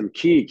some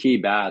key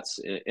bats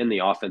in the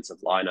offensive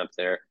lineup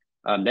there.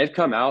 They've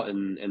come out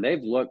and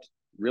they've looked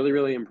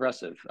really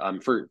impressive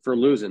for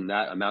losing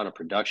that amount of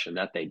production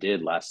that they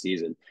did last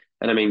season.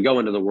 And I mean,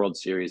 going to the World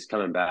Series,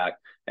 coming back,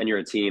 and you're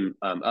a team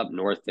up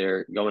north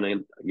there going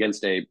in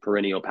against a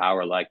perennial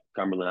power like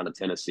Cumberland out of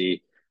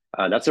Tennessee.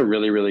 That's a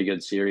really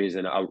good series,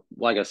 and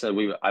like I said,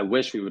 I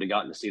wish we would have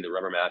gotten to see the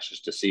rubber match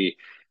just to see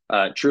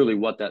truly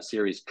what that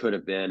series could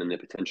have been and the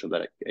potential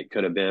that it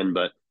could have been.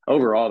 But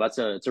overall, it's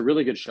a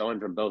really good showing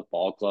from both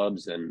ball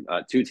clubs and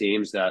two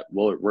teams that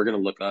we're going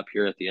to look up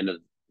here at the end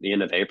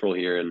of April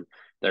here, and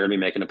they're going to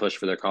be making a push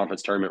for their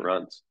conference tournament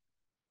runs.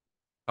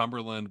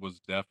 Cumberland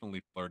was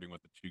definitely flirting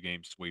with a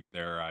two-game sweep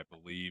there. I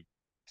believe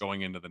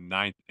going into the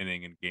ninth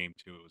inning in game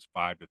two, it was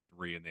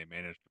 5-3, and they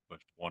managed to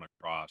push one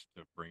across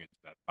to bring it to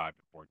that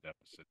 5-4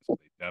 deficit. So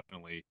they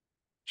definitely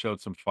showed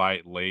some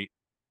fight late.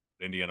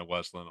 Indiana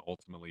Wesleyan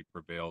ultimately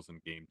prevails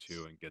in game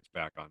two and gets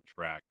back on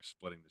track,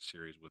 splitting the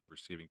series with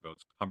receiving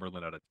votes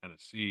Cumberland out of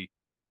Tennessee.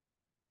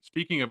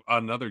 Speaking of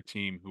another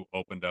team who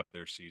opened up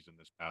their season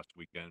this past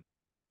weekend,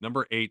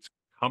 number eight's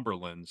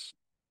Cumberland's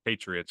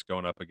Patriots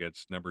going up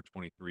against number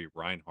 23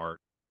 Reinhardt.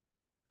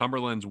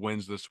 Cumberland's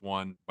wins this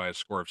one by a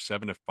score of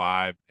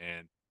 7-5,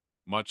 and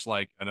much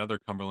like another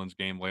Cumberland's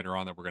game later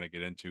on that we're going to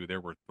get into, there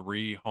were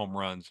three home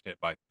runs hit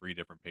by three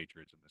different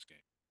Patriots in this game.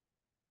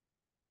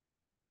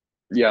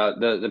 Yeah,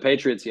 the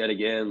Patriots yet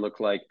again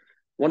look like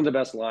one of the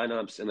best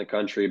lineups in the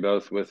country,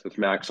 both with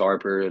Max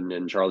Harper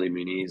and Charlie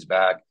Muniz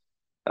back.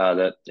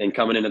 That and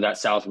coming into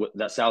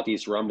that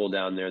Southeast Rumble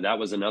down there, that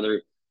was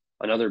another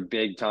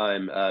big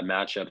time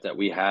matchup that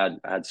we had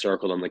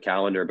circled on the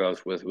calendar,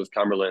 both with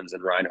Cumberland's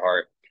and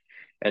Reinhardt,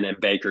 and then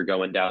Baker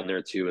going down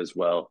there too as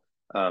well.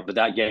 But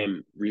that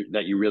game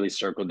that you really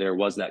circled there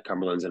was that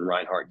Cumberland's and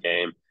Reinhardt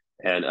game,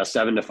 and a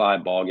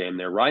 7-5 ball game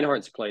there.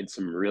 Reinhardt's played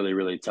some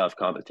really tough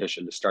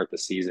competition to start the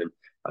season.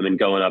 I mean,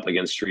 going up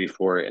against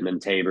Shreveport and then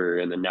Tabor,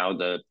 and then now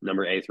the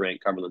number 8th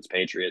ranked Cumberland's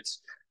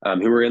Patriots,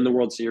 who were in the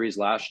World Series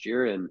last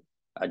year and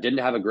didn't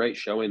have a great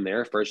showing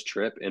there, first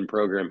trip in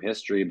program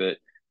history, but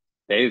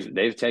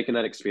they've taken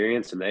that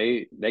experience and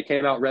they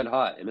came out red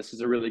hot. And this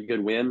is a really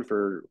good win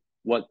for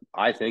what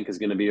I think is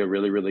going to be a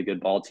really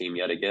good ball team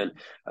yet again,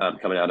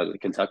 coming out of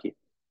Kentucky.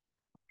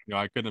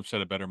 I couldn't have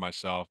said it better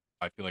myself.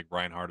 I feel like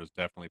Reinhardt is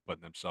definitely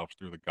putting themselves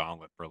through the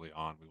gauntlet early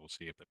on. We will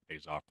see if it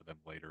pays off for them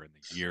later in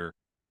the year.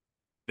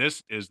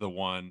 This is the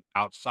one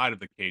outside of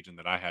the Cajun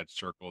that I had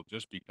circled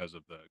just because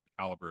of the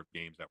caliber of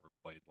games that were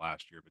played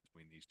last year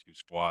between these two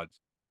squads.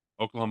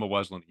 Oklahoma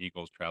Wesleyan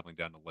Eagles traveling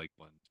down to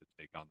Lakeland to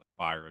take on the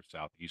Fire of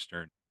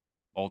Southeastern.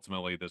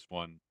 Ultimately, this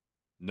one,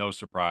 no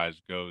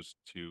surprise, goes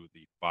to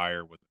the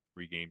Fire with a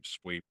three-game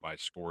sweep by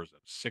scores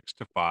of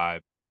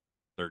 6-5.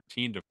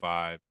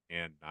 13-5,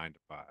 and 9-5.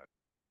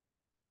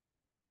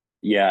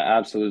 Yeah,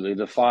 absolutely.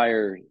 The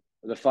fire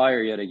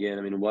yet again.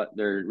 I mean, what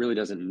there really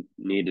doesn't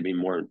need to be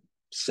more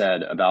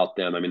said about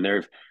them. I mean,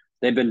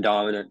 they've been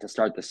dominant to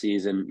start the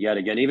season yet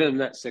again. Even in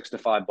that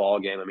 6-5 ball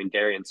game, I mean,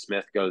 Darian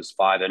Smith goes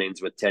 5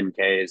 innings with 10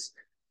 Ks,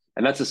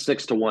 and that's a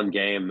 6-1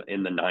 game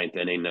in the ninth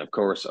inning. Of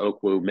course,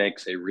 Oakwu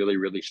makes a really,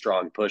 really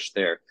strong push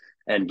there,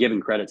 and giving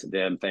credit to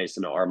them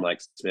facing an arm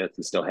like Smith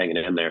and still hanging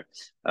in there.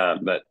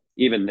 But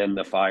even then,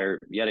 the fire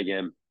yet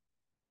again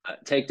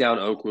take down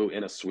Oakwu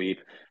in a sweep.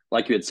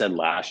 Like you had said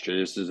last year,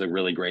 this is a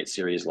really great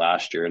series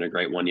last year and a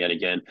great one yet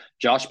again.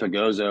 Josh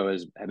Pagozzo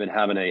has been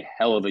having a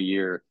hell of a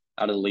year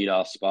out of the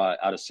leadoff spot,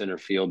 out of center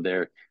field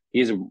there.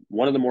 He's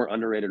one of the more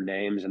underrated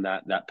names in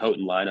that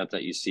potent lineup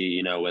that you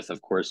see, with,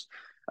 of course,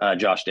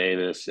 Josh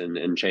Davis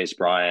and Chase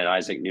Bryant,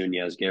 Isaac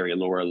Nunez, Gary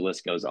Laura. The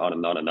list goes on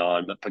and on and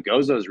on. But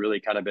Pagozzo has really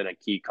kind of been a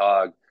key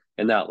cog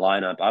in that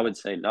lineup. I would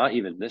say not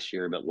even this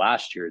year, but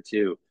last year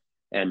too.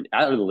 And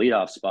out of the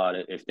leadoff spot,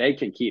 if they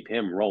can keep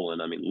him rolling,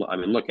 I mean,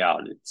 look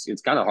out!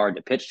 It's kind of hard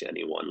to pitch to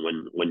anyone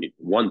when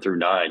 1 through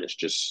 9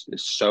 is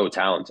so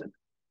talented.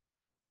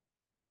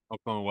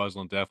 Oklahoma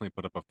Wesleyan definitely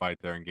put up a fight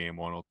there in game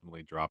one,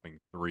 ultimately dropping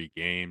 3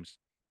 games.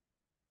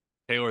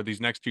 Taylor,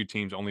 these next two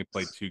teams only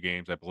played 2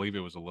 games. I believe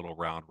it was a little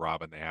round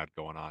robin they had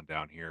going on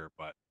down here,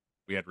 but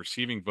we had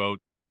receiving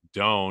vote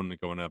Doane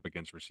going up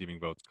against receiving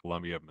votes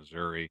Columbia of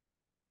Missouri.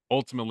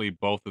 Ultimately,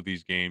 both of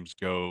these games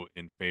go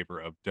in favor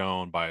of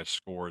Doane by a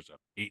scores of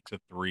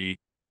 8-3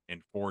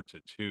 and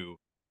 4-2.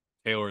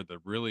 Taylor, the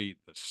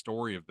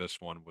story of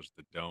this one was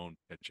the Doane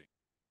pitching.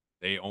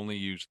 They only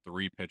used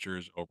 3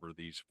 pitchers over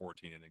these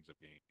 14 innings of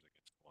games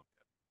against Columbia.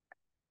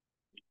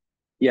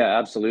 Yeah,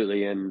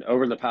 absolutely. And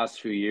over the past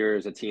few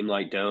years, a team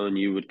like Doane,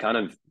 you would kind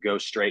of go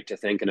straight to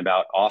thinking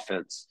about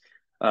offense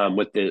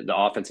with the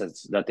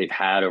offenses that they've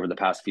had over the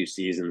past few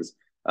seasons.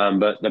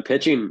 But the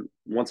pitching,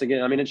 once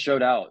again, I mean, it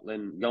showed out.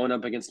 And going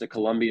up against a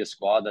Columbia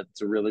squad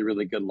that's a really,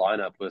 really good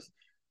lineup with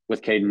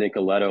Caden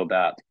Nicoletto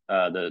back,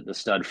 the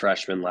stud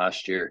freshman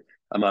last year,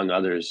 among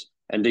others.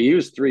 And to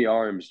use 3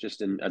 arms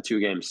just in a 2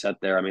 game set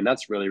there, I mean,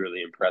 that's really,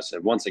 really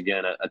impressive. Once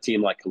again, a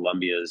team like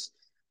Columbia's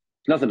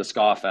nothing to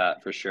scoff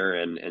at for sure.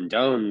 And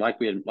Doane,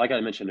 like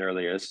I mentioned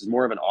earlier, this is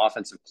more of an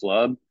offensive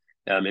club.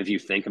 If you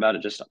think about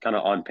it, just kind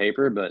of on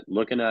paper, but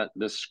looking at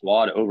this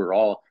squad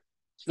overall,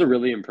 it's a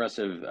really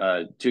impressive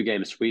 2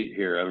 game sweep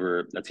here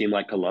over a team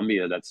like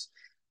Columbia that's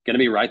going to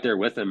be right there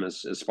with them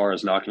as far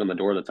as knocking on the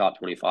door of the top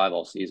 25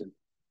 all season.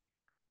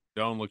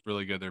 Doane looked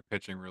really good. Their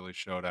pitching really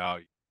showed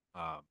out.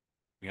 Um,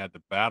 we had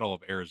the Battle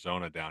of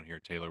Arizona down here,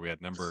 Taylor. We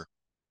had number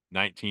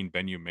 19,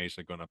 Benue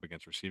Mesa, going up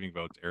against receiving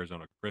votes,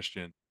 Arizona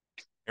Christian.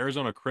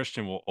 Arizona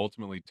Christian will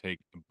ultimately take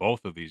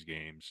both of these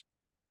games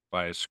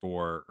by a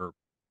score, or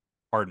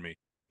pardon me,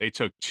 they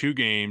took 2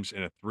 games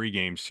in a 3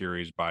 game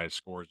series by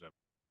scores of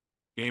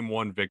game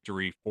one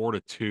victory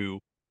 4-2,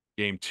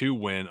 game two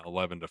win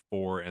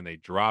 11-4, and they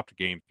dropped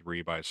game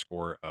three by a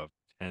score of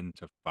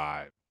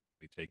 10-5.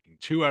 Taking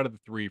 2 out of the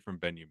 3 from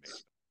Benue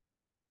Mesa.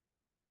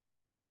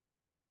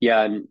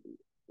 Yeah, and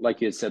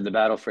like you had said, the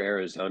battle for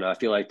Arizona. I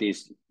feel like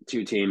these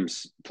two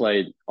teams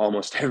played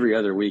almost every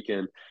other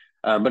weekend,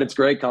 but it's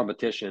great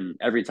competition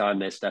every time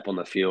they step on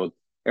the field.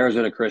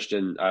 Arizona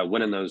Christian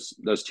winning those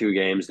 2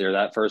 games there.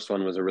 That first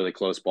one was a really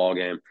close ball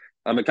game.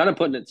 But kind of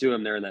putting it to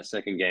them there in that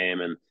second game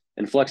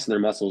and flexing their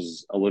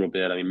muscles a little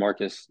bit. I mean,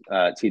 Marcus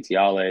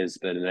Titiale has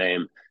been a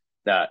name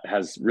that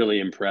has really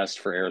impressed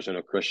for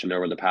Arizona Christian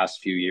over the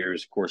past few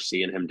years. Of course,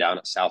 seeing him down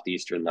at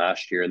Southeastern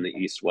last year in the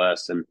East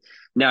West, and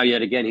now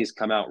yet again he's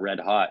come out red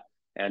hot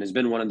and has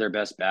been one of their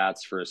best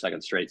bats for a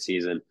second straight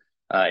season.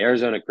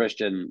 Arizona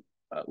Christian,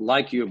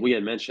 we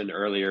had mentioned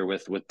earlier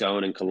with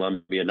Doane and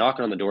Columbia,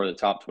 knocking on the door of the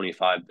top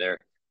 25 there,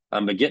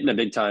 but getting a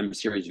big time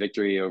series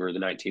victory over the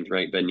 19th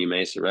ranked Benue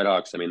Mesa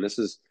Redhawks. I mean, this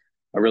is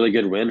a really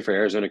good win for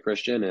Arizona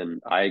Christian,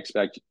 and I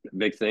expect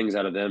big things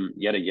out of them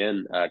yet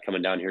again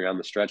coming down here on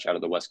the stretch out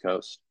of the West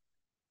Coast.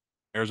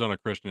 Arizona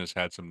Christian has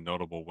had some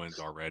notable wins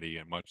already,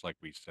 and much like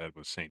we said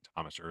with St.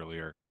 Thomas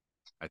earlier,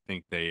 I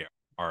think they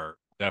are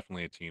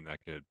definitely a team that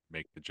could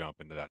make the jump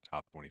into that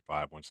top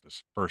 25 once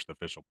this first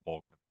official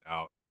poll comes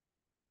out.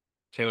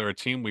 Taylor, a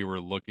team we were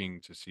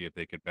looking to see if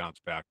they could bounce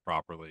back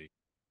properly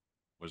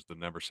was the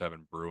number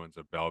 7 Bruins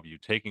of Bellevue,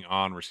 taking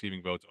on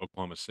receiving votes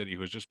Oklahoma City,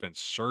 who has just been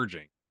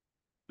surging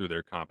through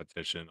their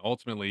competition.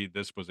 Ultimately,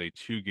 this was a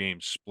 2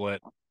 game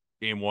split.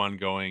 Game one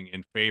going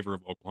in favor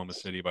of Oklahoma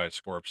City by a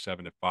score of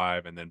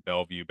 7-5, and then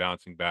Bellevue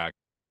bouncing back,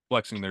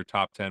 flexing their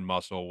top 10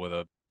 muscle with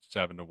a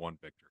 7-1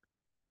 victory.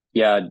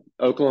 Yeah,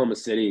 Oklahoma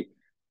City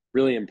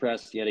really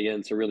impressed yet again.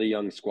 It's a really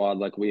young squad,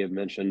 like we have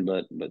mentioned,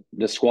 but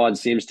this squad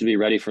seems to be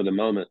ready for the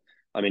moment.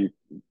 I mean,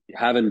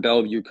 having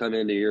Bellevue come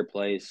into your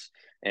place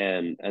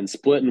and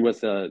splitting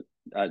with a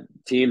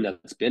team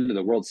that's been to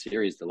the World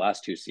Series the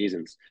last 2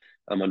 seasons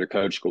under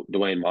Coach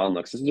Dwayne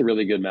Monlux. This is a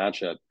really good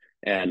matchup,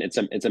 and it's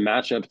a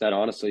matchup that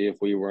honestly, if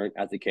we weren't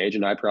at the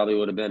Cajun, I probably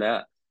would have been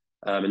at.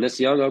 And this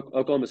young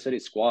Oklahoma City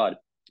squad,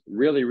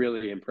 really,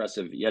 really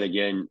impressive yet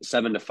again,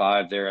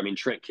 7-5 there. I mean,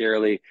 Trent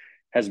Kearley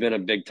has been a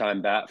big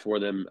time bat for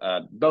them,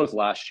 both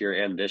last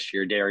year and this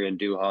year. Darian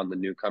Duhan, the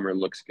newcomer,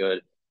 looks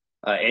good.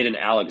 Aiden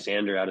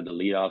Alexander out of the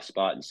leadoff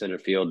spot in center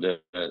field,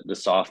 the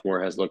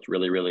sophomore, has looked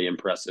really, really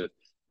impressive.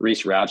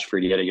 Reese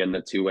Ratchford yet again,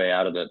 the two-way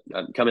out of the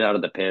coming out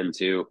of the pen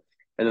too,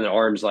 and then the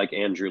arms like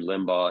Andrew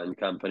Limbaugh and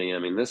company. I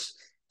mean, this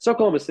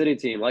Oklahoma City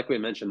team, like we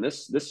mentioned,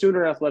 this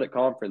Sooner Athletic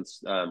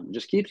Conference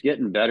just keeps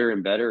getting better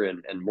and better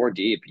and more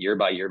deep year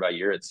by year by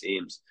year, it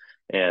seems.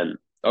 And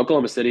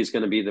Oklahoma City is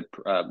going to be the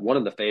one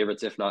of the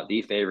favorites, if not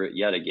the favorite,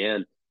 yet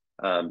again.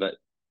 But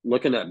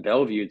looking at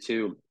Bellevue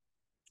too,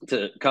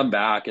 to come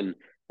back and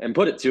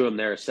put it to them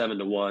there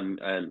 7-1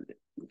 and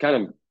kind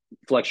of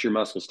flex your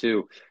muscles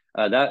too.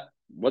 That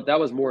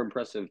was more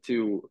impressive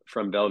too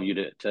from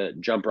Bellevue to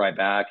jump right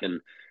back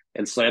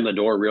and slam the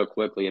door real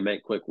quickly and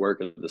make quick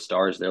work of the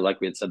Stars there.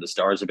 Like we had said, the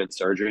Stars have been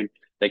surging.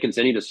 They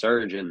continue to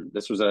surge, and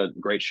this was a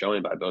great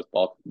showing by both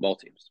ball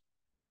teams.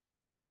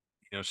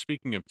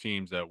 Speaking of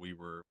teams that we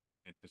were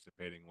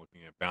anticipating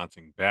looking at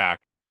bouncing back,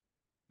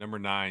 number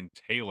 9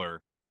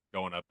 Taylor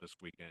going up this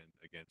weekend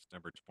against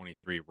number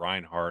 23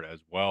 Reinhardt,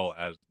 as well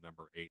as the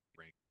number 8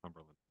 ranked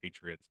Cumberland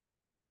Patriots.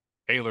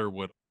 Taylor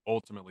would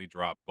ultimately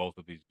drop both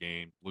of these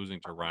games,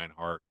 losing to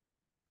Reinhardt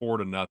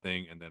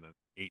 4-0, and then an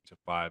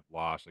 8-5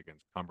 loss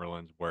against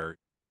Cumberland's, where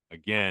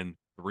again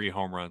 3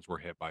 home runs were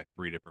hit by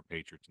 3 different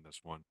Patriots in this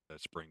one. That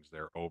brings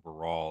their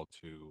overall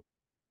to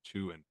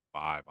 2-5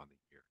 on the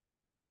year.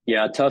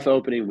 Yeah, tough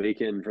opening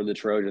weekend for the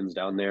Trojans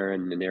down there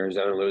in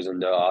Arizona, losing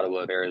to Ottawa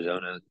of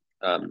Arizona.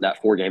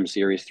 That 4-game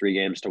series, 3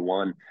 games to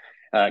 1.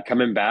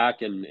 Coming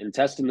back and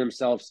testing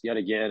themselves yet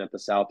again at the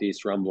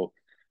Southeast Rumble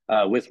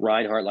with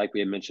Reinhardt, like we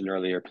had mentioned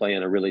earlier,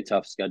 playing a really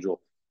tough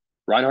schedule.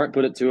 Reinhardt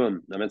put it to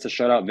him. I mean, it's a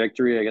shutout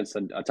victory against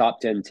a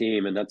top 10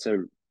 team, and that's a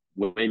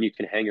win you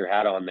can hang your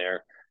hat on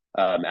there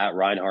at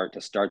Reinhardt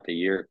to start the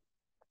year.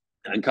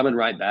 And coming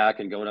right back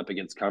and going up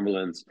against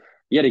Cumberland's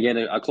yet again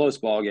a close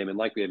ball game. And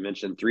like we had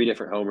mentioned, 3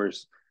 different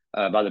homers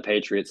by the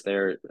Patriots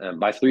there,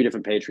 by 3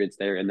 different Patriots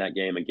there in that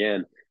game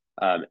again.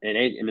 An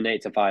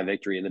 8-5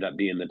 victory ended up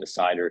being the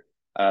decider.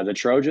 The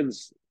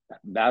Trojans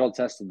battle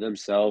tested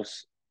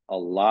themselves a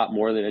lot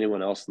more than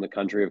anyone else in the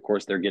country. Of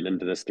course, they're getting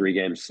into this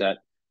 3-game set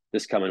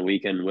this coming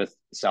weekend with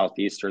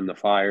Southeastern, the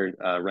Fire,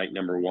 ranked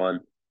number 1.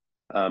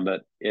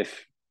 But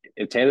if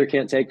Taylor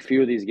can't take a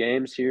few of these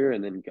games here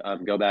and then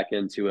go back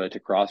into to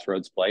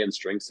Crossroads play and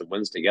string some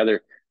wins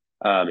together,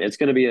 it's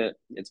going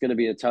to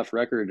be a tough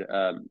record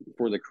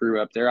for the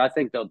crew up there. I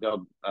think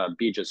they'll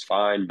be just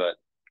fine, but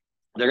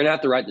they're going to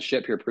have to right the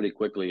ship here pretty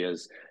quickly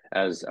as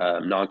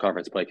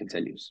non-conference play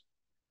continues.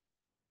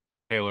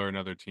 Taylor,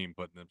 another team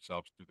putting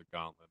themselves through the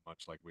gauntlet,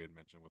 much like we had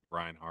mentioned with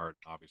Reinhardt,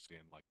 obviously,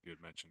 and like you had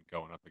mentioned,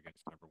 going up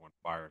against number 1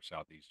 Fire of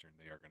Southeastern,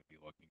 they are going to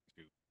be looking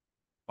to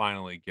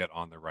finally get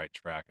on the right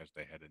track as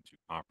they head into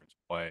conference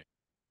play.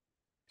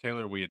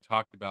 Taylor, we had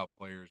talked about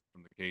players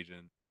from the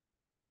Cajun,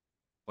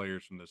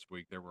 players from this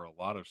week. There were a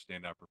lot of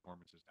standout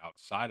performances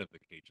outside of the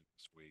Cajun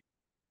this week.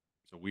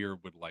 So we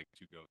would like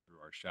to go through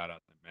our shout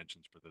outs and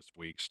mentions for this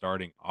week.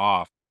 Starting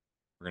off,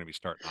 we're going to be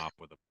starting off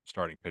with a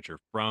starting pitcher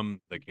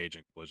from the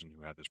Cajun Collision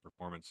who had this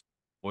performance.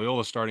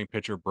 Loyola starting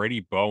pitcher Brady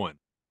Bowen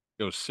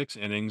goes 6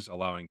 innings,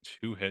 allowing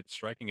 2 hits,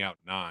 striking out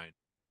 9.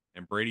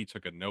 And Brady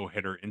took a no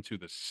hitter into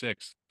the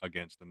 6th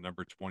against the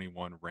number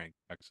 21 ranked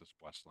Texas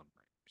Westland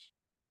Rangers.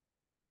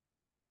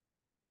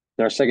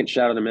 Our second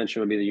shout out to mention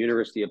would be the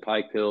University of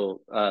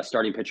Pikeville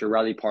starting pitcher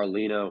Riley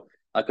Parlino.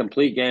 A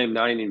complete game,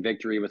 9-inning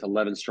victory with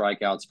 11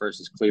 strikeouts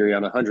versus Cleary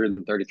on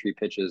 133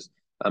 pitches.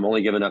 I'm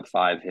only giving up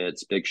 5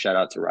 hits. Big shout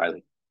out to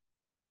Riley.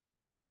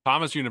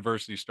 Thomas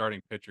University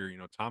starting pitcher,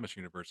 Thomas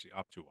University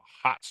up to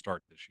a hot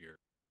start this year.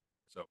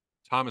 So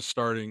Thomas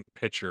starting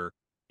pitcher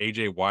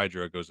AJ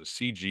Wydra goes to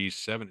CG,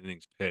 7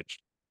 innings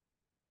pitched,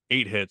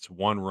 8 hits,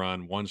 1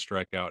 run, 1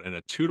 strikeout, and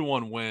a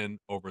 2-1 win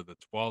over the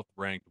 12th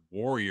ranked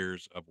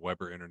Warriors of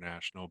Weber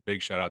International.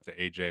 Big shout out to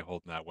AJ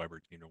holding that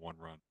Weber team to 1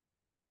 run.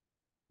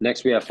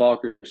 Next, we have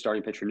Falker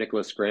starting pitcher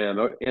Nicholas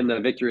Graham in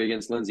the victory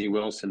against Lindsey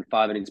Wilson.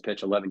 5 innings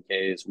pitched, 11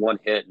 Ks, 1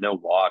 hit, no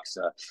walks.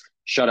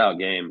 Shutout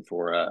game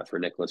for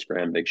Nicholas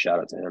Graham. Big shout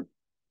out to him.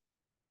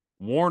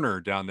 Warner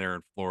down there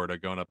in Florida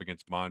going up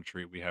against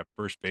Montreat. We have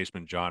first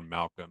baseman John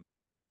Malcolm.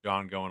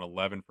 John going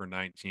 11 for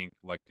 19,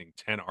 collecting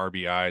 10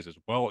 RBIs as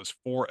well as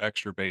 4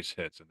 extra base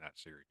hits in that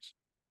series.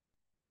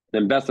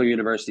 Then Bethel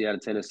University out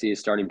of Tennessee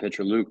starting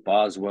pitcher Luke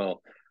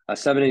Boswell.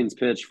 7 innings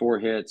pitched, 4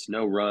 hits,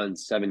 no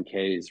runs, 7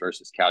 Ks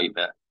versus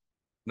Calumet.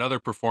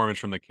 Another performance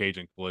from the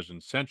Cajun Collision.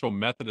 Central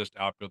Methodist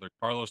outfielder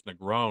Carlos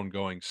Negron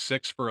going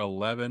 6 for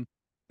 11,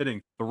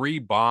 hitting 3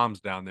 bombs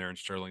down there in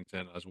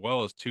Sterlington, as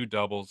well as 2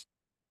 doubles,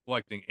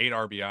 collecting 8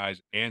 RBIs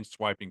and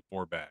swiping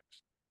 4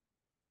 bags.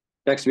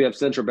 Next, we have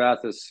Central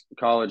Baptist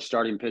College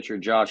starting pitcher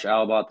Josh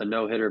Albott, the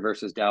no-hitter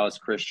versus Dallas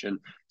Christian.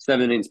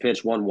 7 innings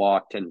pitched, 1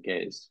 walk, 10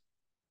 Ks.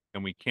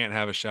 And we can't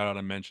have a shout out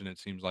and mention, it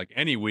seems like,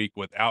 any week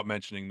without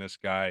mentioning this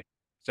guy.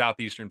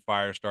 Southeastern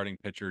Fire starting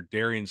pitcher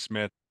Darian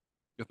Smith.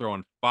 You're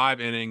throwing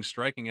 5 innings,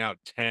 striking out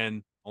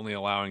 10, only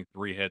allowing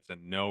 3 hits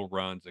and no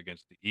runs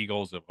against the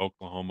Eagles of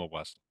Oklahoma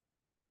West.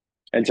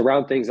 And to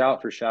round things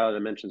out for shout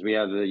out mentions, we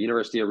have the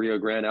University of Rio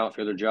Grande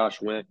outfielder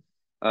Josh Went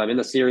in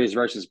the series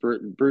versus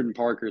Bruton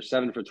Parker,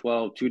 7 for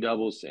 12, two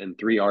doubles, and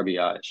three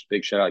RBIs.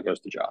 Big shout out goes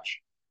to Josh.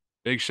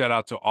 Big shout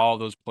out to all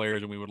those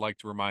players, and we would like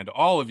to remind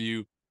all of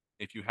you,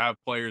 if you have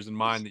players in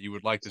mind that you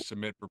would like to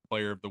submit for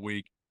Player of the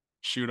Week,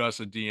 shoot us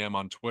a DM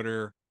on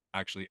Twitter,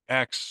 actually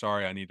X.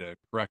 Sorry, I need to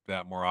correct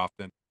that more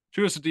often.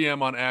 Shoot us a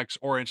DM on X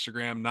or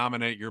Instagram.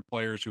 Nominate your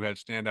players who had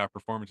standout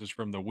performances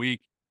from the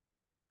week.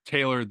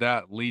 Taylor,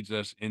 that leads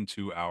us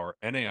into our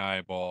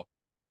NAI ball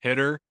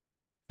hitter,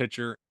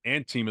 pitcher,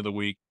 and team of the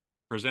week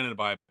presented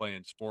by Play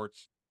in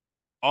Sports.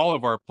 All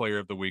of our Player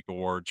of the Week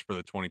awards for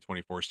the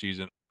 2024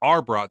 season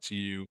are brought to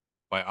you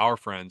by our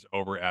friends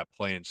over at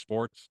Play in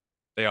Sports.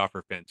 They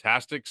offer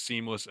fantastic,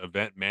 seamless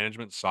event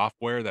management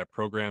software that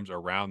programs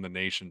around the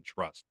nation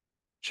trust.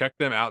 Check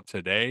them out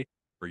today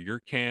for your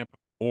camp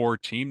or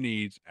team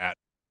needs at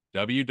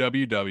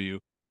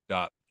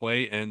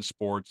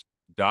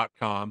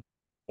www.playinsports.com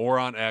or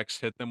on X.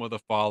 Hit them with a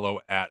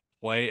follow at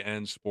Play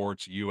N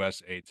Sports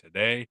USA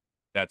today.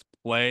 That's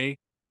Play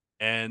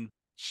N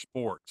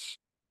Sports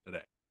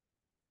today.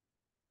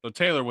 So,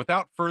 Taylor,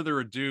 without further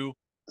ado,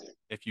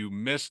 if you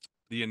missed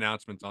the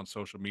announcements on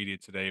social media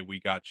today, we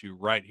got you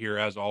right here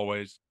as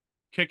always,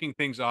 kicking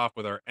things off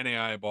with our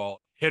NAI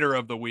ball hitter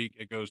of the week.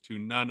 It goes to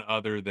none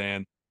other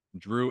than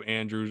Drew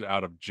Andrews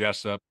out of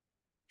Jessup.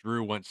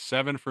 Drew went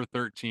 7 for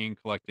 13,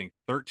 collecting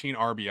 13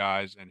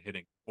 RBIs and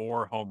hitting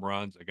 4 home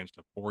runs against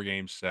a 4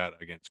 game set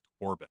against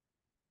Corbin.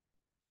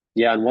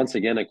 Yeah, and once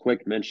again, a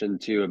quick mention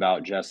too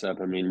about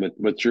Jessup. I mean,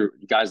 with Drew,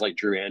 guys like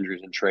Drew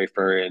Andrews and Trey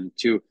Furry, and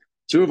two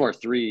of our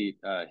three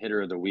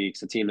hitter of the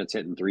weeks, a team that's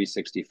hitting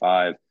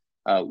 365.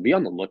 Be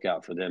on the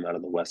lookout for them out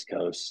of the West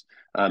Coast.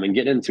 And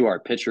getting into our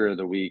pitcher of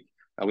the week,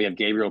 we have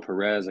Gabriel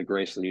Perez at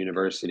Graceland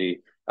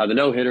University. The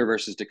no hitter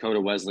versus Dakota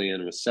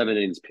Wesleyan was 7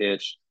 innings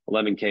pitched,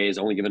 11 Ks,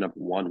 only giving up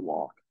one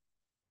walk.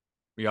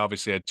 We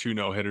obviously had 2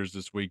 no-hitters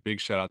this week. Big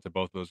shout out to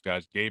both those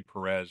guys. Gabe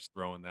Perez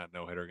throwing that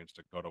no-hitter against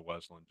Dakota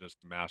Wesleyan. Just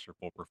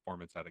masterful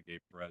performance out of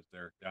Gabe Perez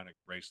there down at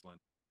Graceland.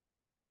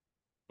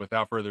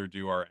 Without further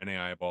ado, our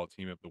NAI ball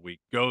team of the week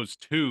goes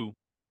to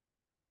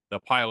the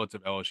Pilots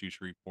of LSU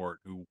Shreveport,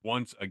 who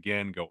once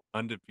again go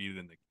undefeated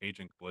in the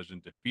Cajun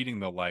collision, defeating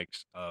the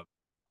likes of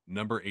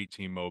number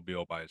 18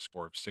 Mobile by a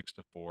score of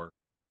 6-4,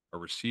 a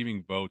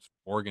receiving votes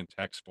Oregon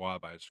Tech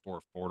squad by a score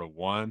of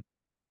 4-1,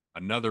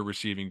 another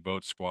receiving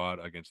vote squad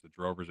against the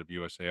Drovers of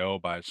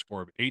USAO by a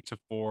score of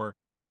 8-4,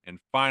 and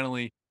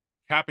finally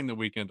capping the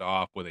weekend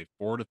off with a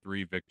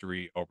 4-3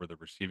 victory over the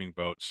receiving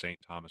vote St.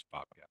 Thomas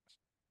Bobcats.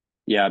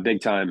 Yeah, big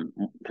time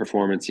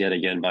performance yet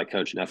again by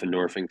Coach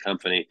Neffendorf and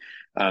company.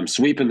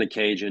 Sweeping the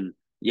Cajun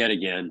yet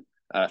again.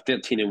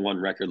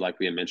 15-1 record, like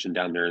we had mentioned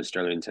down there in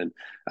Sterlington.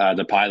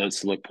 The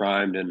Pilots look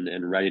primed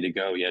and ready to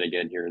go yet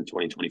again here in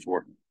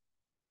 2024.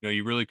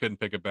 You really couldn't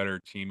pick a better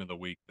team of the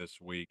week this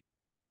week,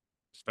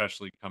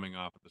 especially coming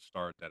off at the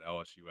start that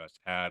LSUS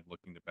had,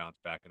 looking to bounce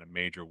back in a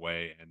major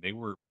way. And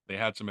they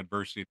had some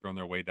adversity thrown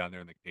their way down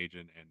there in the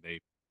Cajun, and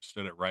they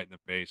stood it right in the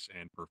face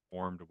and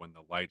performed when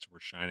the lights were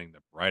shining the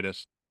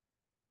brightest.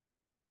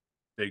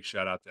 Big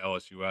shout out to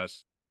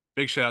LSUS.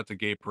 Big shout out to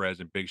Gabe Perez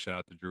and big shout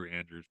out to Drew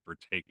Andrews for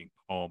taking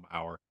home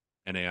our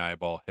NAI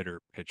ball hitter,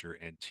 pitcher,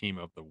 and team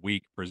of the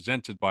week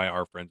presented by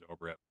our friends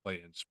over at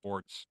Play in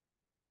Sports.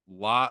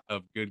 Lot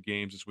of good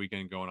games this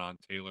weekend going on,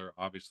 Taylor.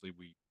 Obviously,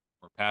 we're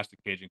past the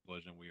Cajun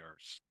collision. We are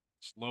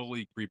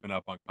slowly creeping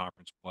up on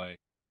conference play.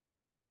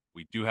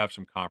 We do have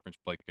some conference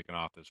play kicking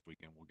off this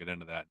weekend. We'll get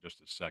into that in just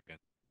a second.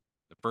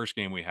 The first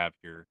game we have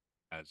here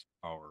as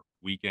our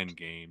weekend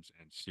games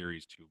and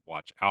series to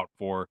watch out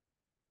for.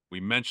 We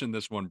mentioned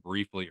this one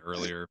briefly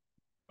earlier,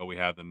 but we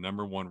have the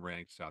number 1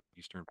 ranked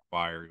Southeastern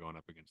Fire going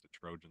up against the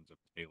Trojans of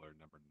Taylor,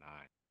 number 9.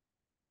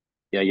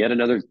 Yeah, yet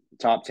another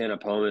top 10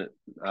 opponent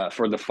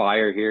for the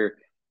Fire here.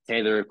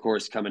 Taylor, of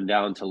course, coming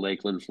down to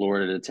Lakeland,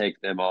 Florida to take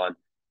them on.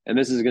 And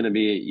this is going to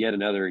be yet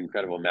another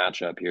incredible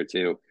matchup here,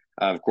 too.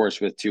 Of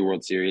course, with two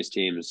World Series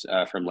teams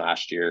from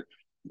last year.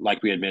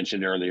 Like we had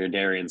mentioned earlier,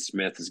 Darian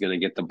Smith is going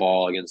to get the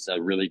ball against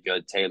a really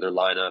good Taylor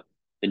lineup.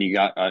 Then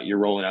you're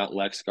rolling out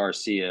Lex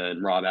Garcia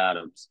and Rob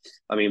Adams.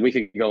 I mean, we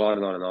could go on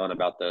and on and on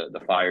about the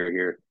Fire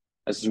here.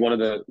 This is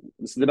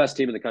the best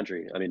team in the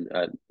country. I mean,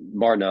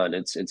 bar none.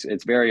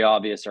 It's very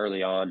obvious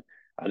early on.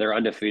 They're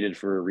undefeated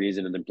for a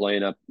reason, and they're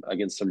playing up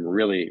against some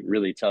really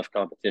really tough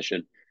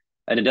competition.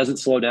 And it doesn't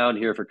slow down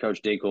here for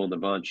Coach Dinkel and the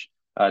bunch.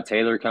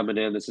 Taylor coming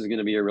in. This is going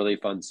to be a really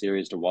fun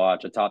series to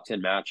watch. A top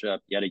 10 matchup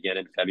yet again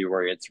in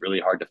February. It's really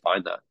hard to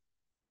find that.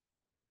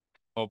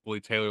 Hopefully,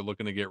 Taylor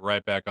looking to get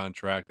right back on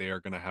track. They are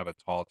going to have a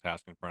tall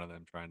task in front of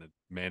them trying to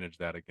manage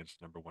that against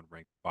number 1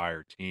 ranked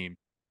Fire team.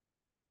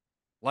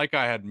 Like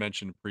I had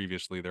mentioned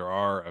previously, there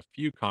are a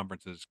few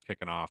conferences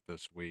kicking off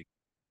this week.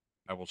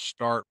 I will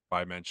start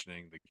by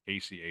mentioning the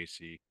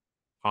KCAC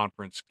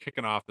conference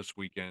kicking off this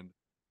weekend.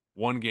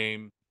 1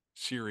 game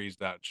series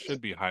that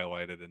should be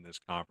highlighted in this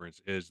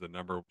conference is the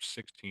number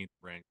 16th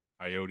ranked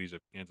Coyotes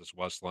of Kansas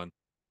Westland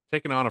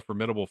taking on a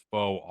formidable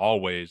foe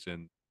always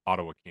in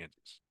Ottawa,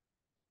 Kansas.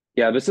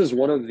 Yeah, this is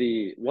one of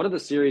the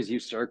series you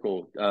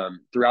circled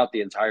throughout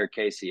the entire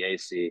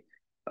KCAC,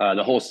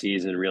 the whole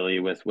season really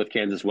with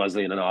Kansas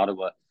Wesleyan and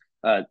Ottawa,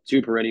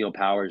 two perennial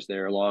powers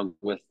there, along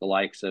with the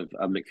likes of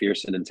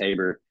McPherson and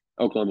Tabor,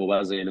 Oklahoma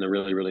Wesleyan in a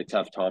really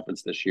tough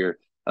conference this year.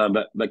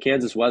 But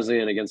Kansas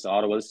Wesleyan against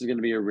Ottawa, this is going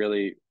to be a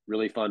really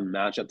fun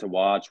matchup to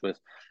watch with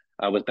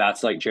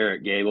bats like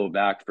Jarrett Gable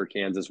back for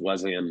Kansas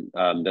Wesleyan,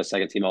 the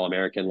second team All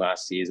American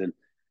last season.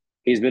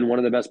 He's been one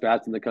of the best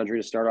bats in the country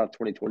to start off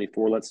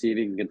 2024. Let's see if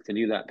he can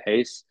continue that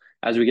pace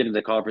as we get into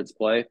conference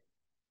play.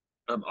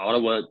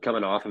 Ottawa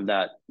coming off of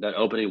that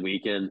opening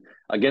weekend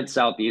against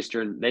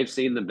Southeastern, they've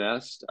seen the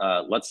best.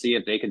 Let's see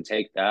if they can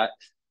take that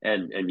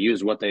and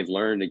use what they've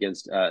learned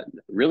against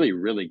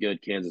really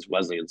good Kansas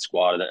Wesleyan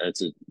squad.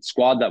 It's a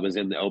squad that was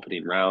in the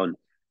opening round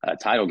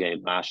title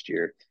game last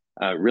year.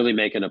 Really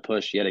making a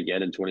push yet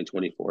again in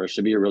 2024. It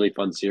should be a really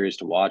fun series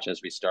to watch as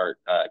we start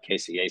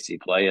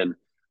KCAC play and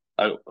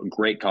a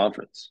great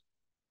conference.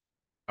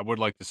 I would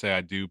like to say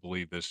I do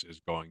believe this is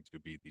going to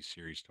be the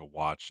series to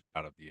watch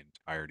out of the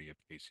entirety of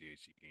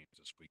KCAC games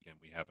this weekend.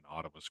 We have an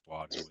Ottawa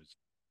squad who is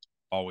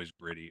always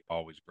gritty,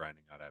 always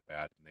grinding out at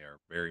bat, and they are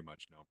very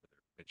much known for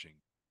their pitching,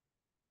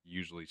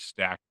 usually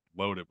stacked,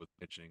 loaded with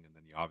pitching, and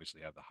then you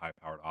obviously have the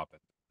high-powered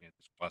offense of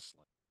Kansas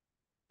Wesleyan.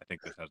 I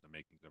think this has the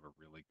makings of a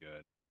really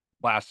good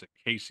classic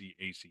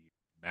KCAC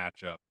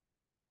matchup.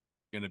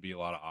 Going to be a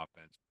lot of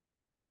offense.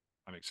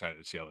 I'm excited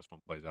to see how this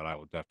one plays out. I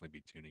will definitely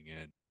be tuning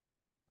in.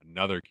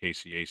 Another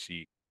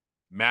KCAC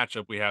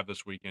matchup we have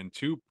this weekend.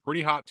 Two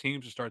pretty hot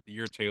teams to start the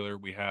year, Taylor.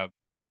 We have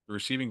the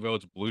receiving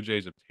votes Blue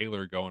Jays of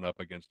Taylor going up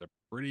against a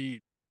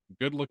pretty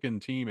good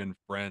looking team in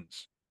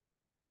Friends.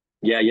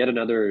 Yeah, yet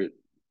another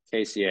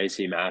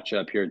KCAC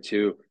matchup here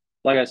too.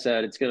 Like I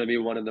said, it's going to be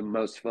one of the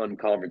most fun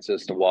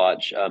conferences to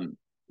watch,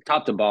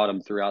 top to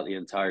bottom throughout the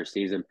entire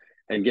season.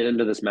 And get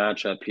into this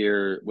matchup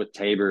here with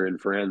Tabor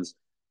and friends.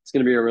 It's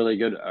going to be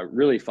a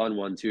really fun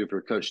one too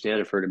for Coach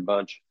Stanford and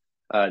Bunch.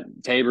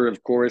 Tabor,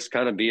 of course,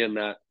 kind of being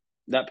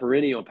that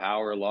perennial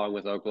power along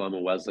with Oklahoma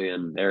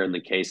Wesleyan there in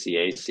the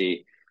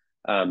KCAC.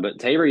 But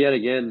Tabor, yet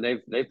again,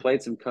 they've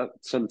played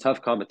some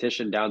tough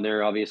competition down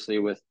there, obviously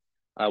with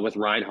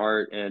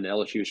Reinhardt and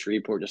LSU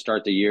Shreveport to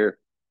start the year.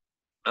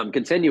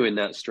 Continuing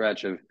that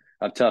stretch of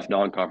tough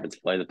non-conference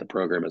play that the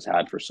program has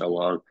had for so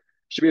long.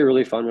 Should be a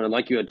really fun one. And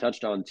like you had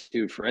touched on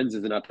too, Friends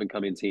is an up and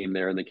coming team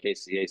there in the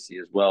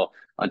KCAC as well.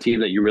 A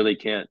team that you really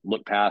can't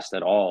look past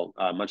at all,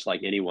 much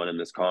like anyone in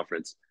this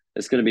conference.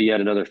 It's going to be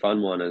yet another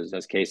fun one as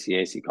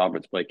KCAC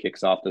conference play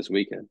kicks off this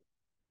weekend.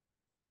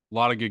 A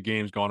lot of good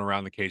games going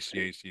around the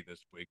KCAC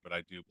this week, but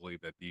I do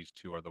believe that these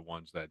two are the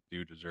ones that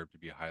do deserve to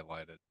be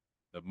highlighted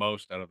the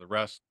most out of the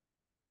rest.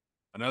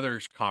 Another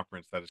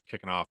conference that is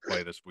kicking off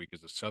play this week is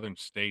the Southern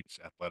States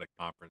Athletic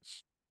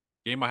Conference.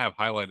 Game I have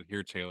highlighted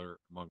here, Taylor,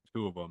 among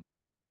two of them.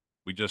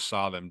 We just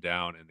saw them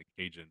down in the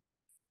Cajun.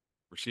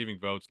 Receiving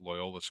votes,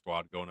 Loyola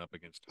squad going up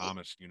against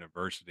Thomas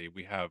University.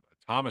 We have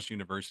a Thomas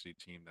University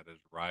team that is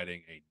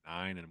riding a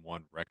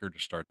 9-1 record to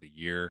start the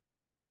year.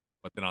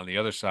 But then on the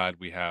other side,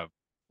 we have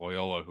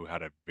Loyola, who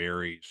had a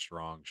very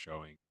strong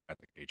showing at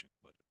the Cajun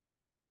Collision.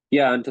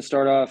 Yeah, and to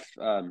start off,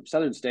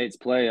 Southern State's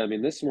play. I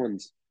mean, this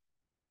one's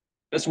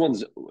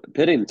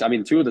pitting. I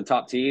mean, two of the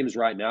top teams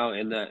right now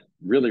in that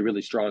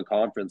really strong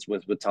conference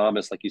with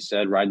Thomas, like you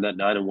said, riding that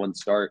 9-1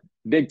 start,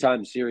 big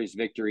time series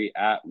victory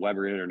at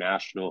Weber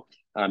International.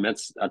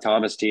 That's a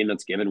Thomas team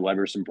that's given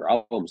Weber some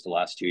problems the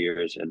last 2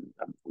 years, and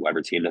a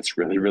Weber team that's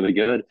really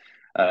good.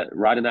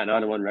 Riding that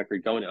 9-1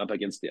 record, going up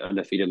against the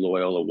undefeated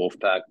Loyola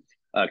Wolfpack.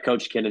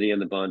 Coach Kennedy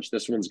and the bunch.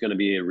 This one's going to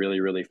be a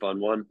really fun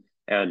one.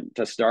 And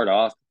to start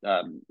off,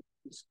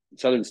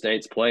 Southern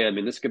State's play. I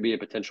mean, this could be a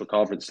potential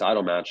conference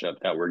title matchup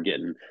that we're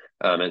getting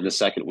in the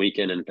second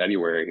weekend in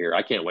February here.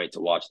 I can't wait to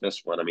watch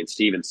this one. I mean,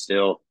 Steven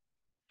still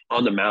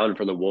on the mound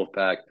for the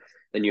Wolfpack.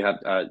 Then you have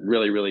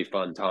really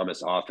fun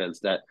Thomas offense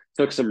that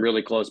took some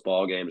really close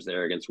ball games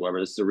there against Weber.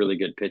 This is a really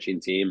good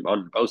pitching team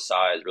on both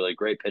sides. Really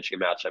great pitching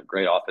matchup,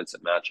 great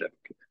offensive matchup.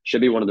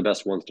 Should be one of the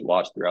best ones to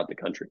watch throughout the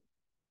country.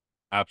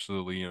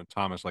 Absolutely.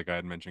 Thomas, like I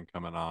had mentioned,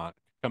 coming in on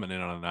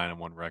a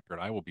 9-1 record.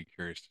 I will be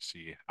curious to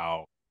see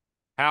how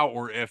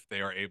or if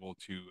they are able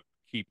to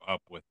keep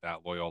up with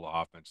that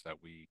Loyola offense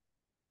that we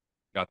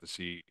got to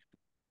see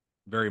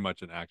very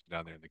much in action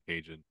down there in the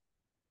Cajun.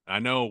 And I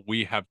know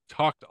we have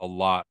talked a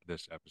lot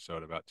this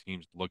episode about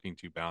teams looking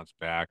to bounce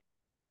back.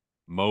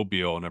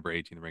 Mobile, number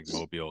 18 ranked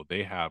Mobile,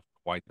 they have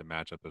quite the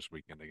matchup this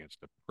weekend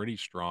against a pretty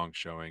strong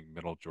showing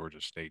Middle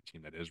Georgia State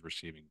team that is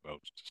receiving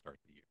votes to start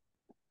the year.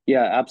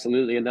 Yeah,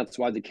 absolutely. And that's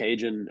why the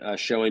Cajun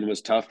showing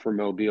was tough for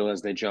Mobile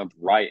as they jumped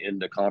right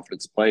into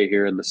conference play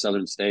here in the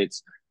Southern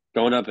States,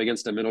 going up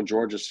against a Middle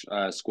Georgia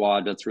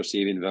squad that's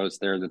receiving votes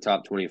there in the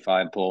top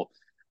 25 poll.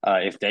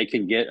 If they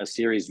can get a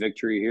series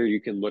victory here, you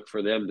can look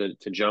for them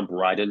to jump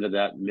right into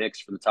that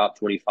mix for the top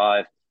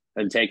 25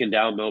 and taking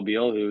down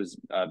Mobile, who's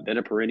been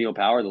a perennial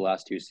power the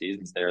last two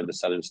seasons there in the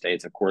Southern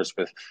States, of course,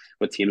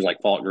 with teams like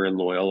Faulkner and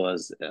Loyola,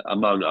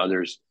 among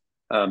others.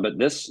 But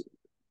this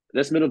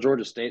Middle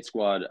Georgia State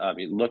squad, I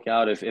mean, look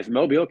out if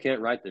Mobile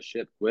can't right the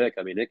ship quick.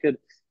 I mean,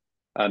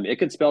 it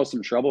could spell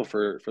some trouble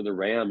for the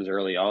Rams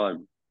early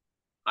on.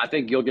 I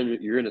think you're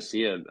going to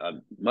see a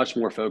much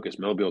more focused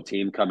Mobile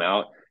team come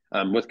out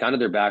with kind of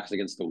their backs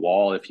against the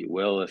wall, if you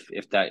will,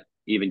 if that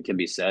even can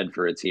be said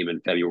for a team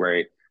in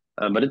February.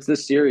 But it's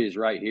this series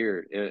right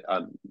here,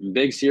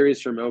 big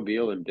series for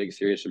Mobile and big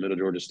series for Middle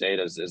Georgia State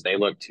as they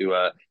look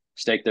to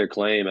stake their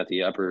claim at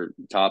the upper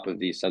top of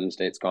the Southern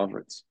States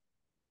Conference.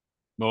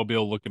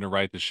 Mobile looking to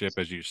right the ship,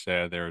 as you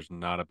said. There's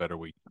not a better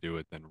week to do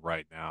it than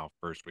right now.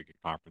 First week of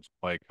conference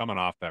play, coming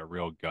off that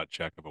real gut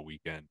check of a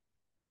weekend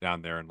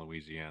down there in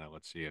Louisiana.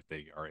 Let's see if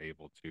they are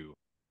able to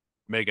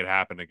make it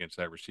happen against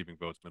that receiving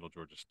votes Middle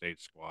Georgia State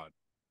squad.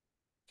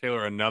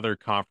 Taylor, another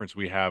conference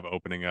we have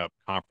opening up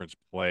conference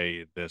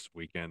play this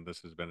weekend. This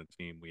has been a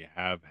team we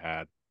have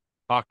had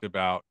talked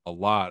about a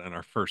lot in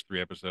our first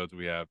three episodes.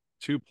 We have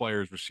two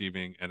players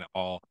receiving an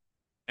all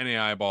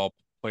NAI Ball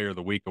Player of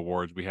the Week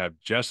awards. We have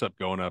Jessup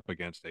going up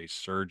against a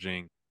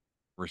surging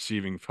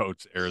receiving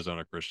votes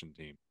Arizona Christian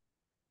team.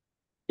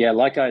 Yeah,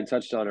 like I had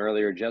touched on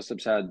earlier,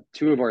 Jessup's had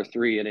two of our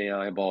three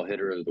NAI ball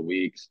hitter of the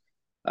weeks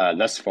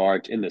thus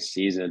far in the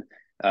season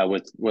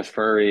with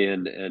Furry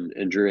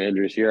and Drew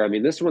Andrews here. I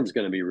mean, this one's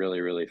going to be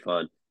really, really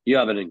fun. You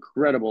have an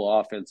incredible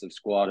offensive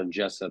squad in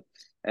Jessup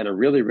and a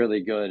really,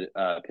 really good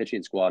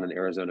pitching squad in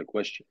Arizona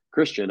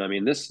Christian. I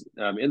mean, this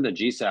in the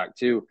GSAC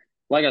too.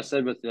 Like I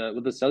said with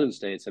the Southern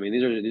States, I mean,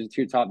 these are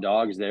two top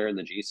dogs there in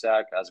the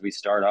GSAC as we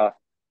start off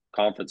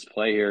conference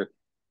play here.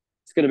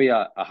 It's going to be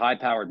a high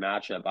powered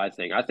matchup. I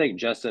think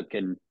Jessup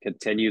can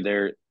continue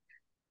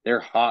their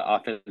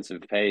hot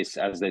offensive pace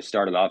as they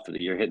started off for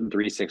the year, hitting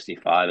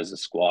 365 as a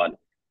squad.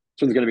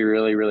 This one's going to be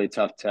really, really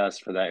tough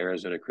test for that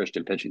Arizona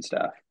Christian pitching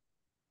staff.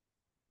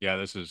 Yeah,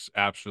 this is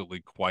absolutely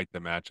quite the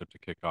matchup to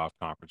kick off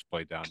conference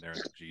play down there in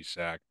the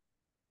GSAC.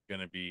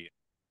 Going to be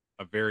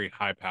a very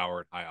high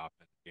powered, high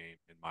offense game,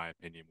 in my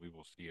opinion. We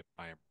will see if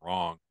I am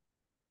wrong.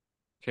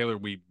 Taylor,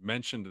 we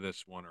mentioned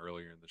this one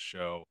earlier in the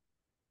show.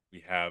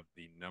 We have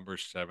the number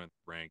seventh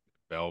ranked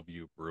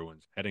Bellevue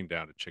Bruins heading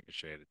down to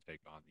Chickasha to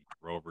take on the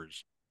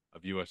Drovers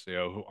of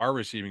USAO, who are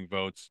receiving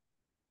votes.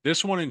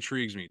 This one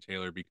intrigues me,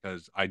 Taylor,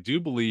 because I do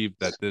believe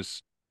that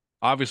this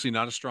obviously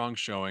not a strong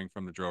showing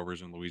from the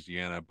Drovers in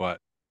Louisiana,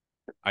 but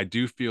I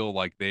do feel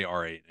like they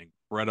are an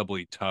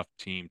incredibly tough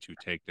team to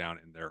take down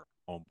in their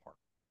home park.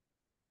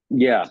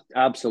 Yeah,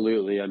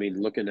 absolutely. I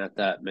mean, looking at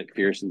that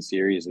McPherson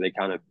series, they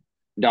kind of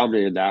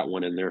dominated that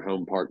one in their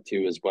home park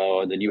too, as well.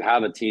 And then you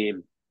have a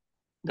team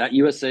that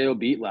USAO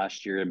beat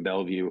last year in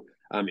Bellevue,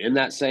 in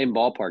that same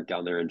ballpark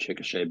down there in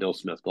Chickasha, Bill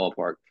Smith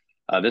Ballpark.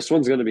 This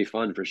one's going to be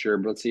fun for sure.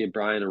 But let's see if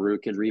Brian Aru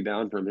can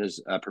rebound from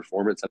his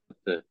performance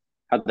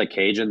at the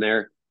Cajun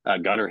there.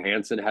 Gunnar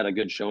Hansen had a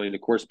good showing.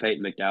 Of course,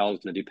 Peyton McDowell is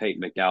going to do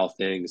Peyton McDowell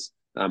things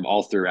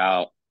all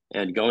throughout.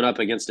 And going up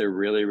against a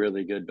really,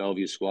 really good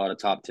Bellevue squad, a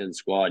top 10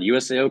 squad,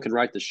 USAO can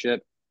right the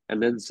ship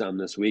and then some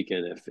this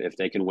weekend if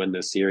they can win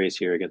this series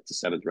here against the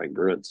seventh ranked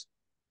Bruins.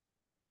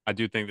 I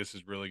do think this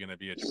is really going to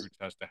be a true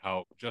test to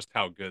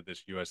how good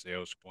this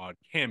USAO squad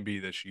can be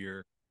this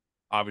year.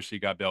 Obviously, you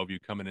got Bellevue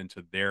coming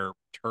into their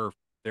turf,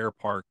 their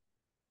park,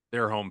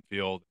 their home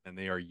field, and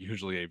they are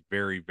usually a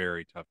very,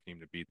 very tough team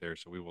to beat there.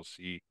 So we will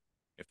see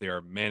if they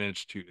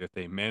manage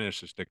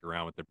to stick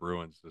around with the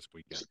Bruins this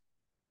weekend.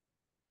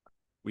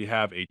 We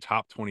have a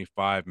top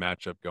 25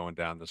 matchup going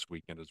down this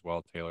weekend as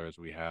well, Taylor, as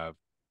we have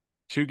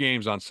two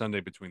games on Sunday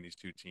between these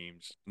two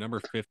teams. Number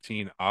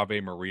 15,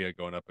 Ave Maria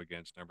going up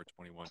against number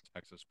 21,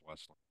 Texas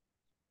Wesleyan.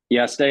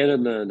 Yeah, staying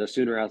in the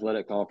Sooner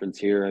Athletic Conference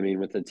here. I mean,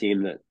 with a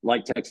team that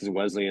like Texas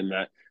Wesleyan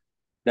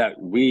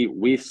that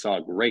we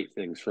saw great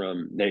things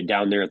from they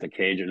down there at the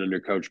Cajun under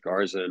Coach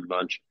Garza and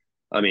bunch.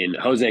 I mean,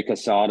 Jose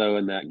Casado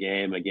in that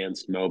game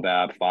against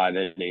Mobab, 5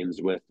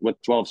 innings with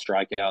 12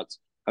 strikeouts.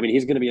 I mean,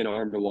 he's going to be an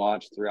arm to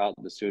watch throughout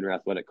the Sooner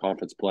Athletic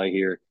Conference play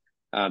here.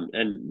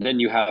 And then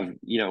you have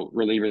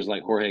relievers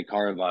like Jorge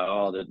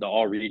Caraval, the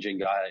all region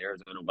guy at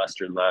Arizona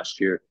Western last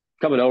year,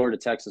 coming over to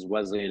Texas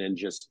Wesleyan and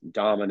just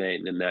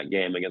dominating in that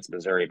game against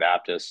Missouri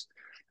Baptist.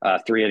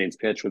 3 innings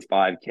pitched with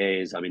 5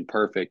 Ks. I mean,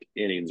 perfect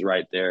innings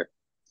right there.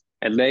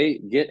 And they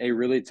get a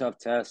really tough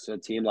test. A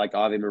team like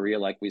Ave Maria,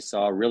 like we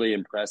saw, really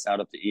impress out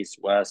of the East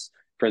West.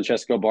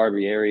 Francesco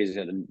Barbieri's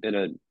been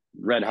a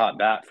red hot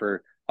bat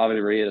for Ave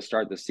Maria to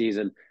start the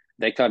season.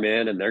 They come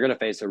in and they're going to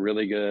face a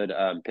really good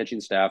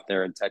pitching staff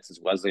there in Texas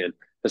Wesleyan.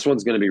 This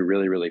one's going to be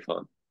really, really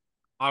fun.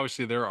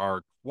 Obviously, there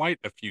are quite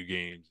a few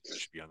games you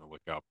should be on the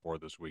lookout for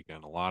this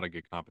weekend. A lot of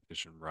good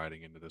competition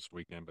riding into this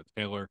weekend. But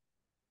Taylor,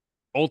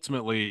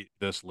 ultimately,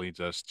 this leads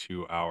us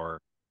to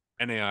our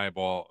NAI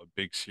Ball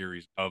Big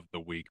Series of the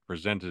Week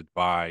presented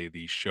by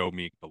the Show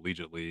Me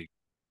Collegiate League.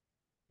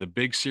 The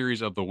Big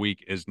Series of the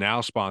Week is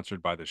now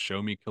sponsored by the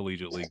Show Me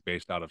Collegiate League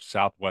based out of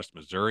Southwest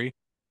Missouri.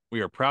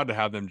 We are proud to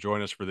have them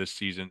join us for this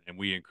season, and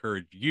we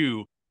encourage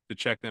you to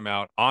check them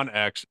out on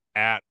X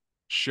at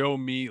Show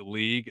Me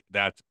League.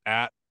 That's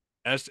at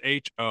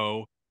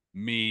SHO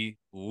Me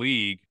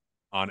League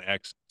on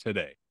X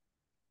today.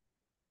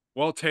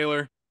 Well,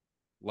 Taylor,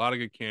 a lot of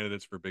good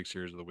candidates for Big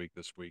Series of the Week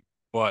this week,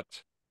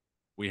 but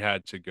we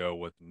had to go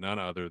with none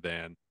other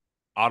than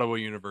Ottawa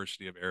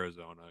University of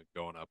Arizona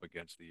going up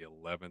against the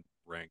 11th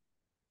ranked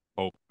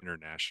Hope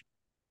International.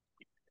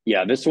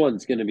 Yeah, this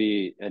one's going to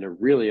be in a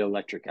really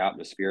electric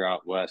atmosphere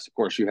out west. Of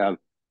course, you have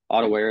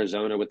Ottawa,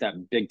 Arizona, with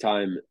that big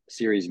time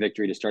series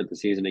victory to start the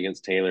season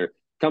against Taylor,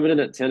 coming in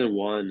at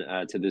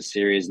 10-1 to this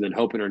series, and then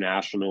Hope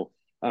International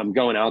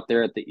going out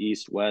there at the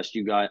East West.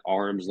 You got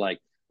arms like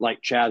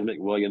Chaz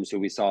McWilliams, who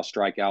we saw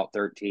strike out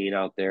 13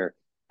 out there.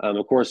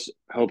 Of course,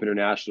 Hope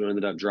International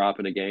ended up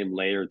dropping a game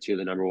later to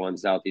the number one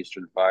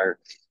Southeastern Fire.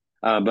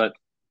 But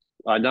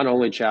not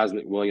only Chaz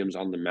McWilliams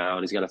on the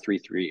mound, he's got a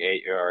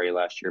 3.38 ERA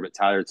last year, but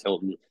Tyler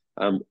Tilton,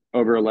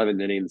 over 11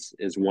 innings,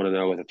 is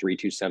 1-0 with a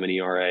 3.27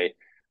 ERA.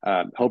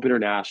 Hope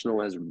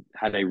International has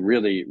had a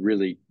really,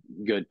 really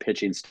good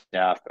pitching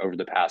staff over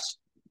the past,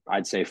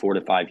 I'd say, 4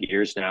 to 5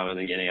 years now in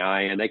the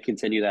NAI, and they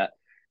continue that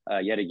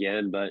yet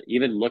again. But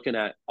even looking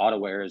at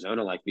Ottawa,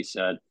 Arizona, like we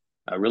said,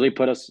 really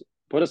put us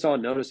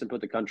on notice and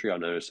put the country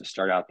on notice to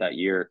start out that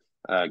year,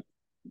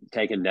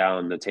 taking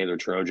down the Taylor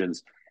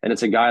Trojans. And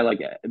it's a guy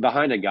like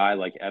behind a guy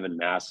like Evan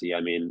Massey.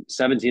 I mean,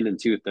 17 and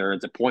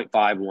 2/3, a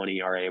 .51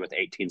 ERA with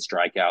 18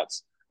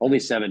 strikeouts, only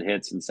 7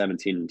 hits and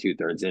 17 and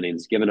 2/3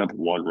 innings, giving up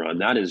 1 run.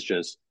 That is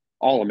just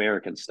all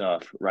American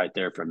stuff right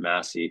there from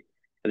Massey.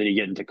 And then you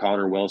get into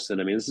Connor Wilson.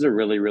 I mean, this is a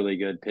really, really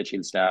good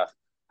pitching staff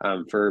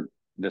for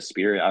the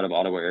Spirit out of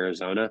Ottawa,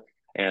 Arizona.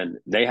 And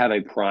they have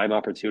a prime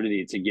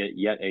opportunity to get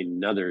yet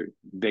another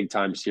big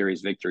time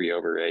series victory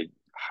over a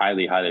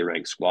highly, highly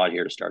ranked squad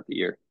here to start the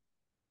year.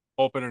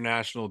 Hope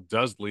International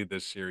does lead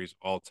this series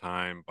all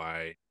time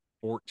by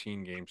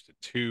 14 games to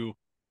 2.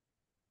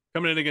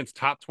 Coming in against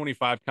top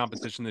 25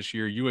 competition this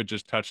year, you had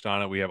just touched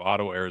on it. We have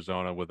Ottawa,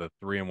 Arizona with a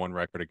 3-1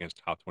 record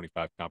against top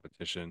 25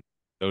 competition.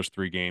 Those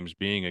 3 games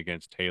being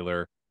against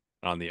Taylor.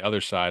 On the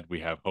other side, we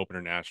have Hope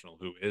International,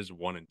 who is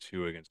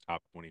 1-2 against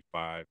top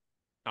 25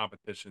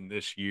 competition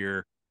this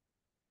year.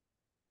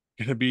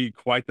 Going to be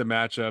quite the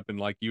matchup. And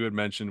like you had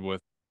mentioned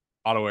with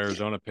Ottawa,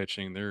 Arizona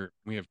pitching,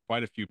 we have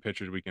quite a few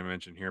pitchers we can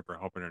mention here for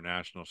Hope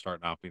International.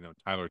 Starting off,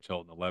 Tyler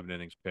Tilton, 11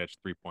 innings pitched,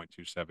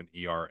 3.27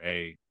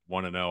 ERA,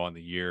 1-0 on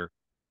the year.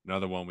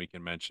 Another one we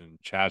can mention,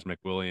 Chaz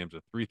McWilliams,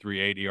 a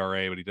 3.38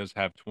 ERA, but he does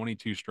have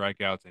 22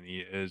 strikeouts, and he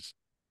is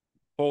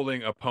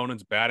holding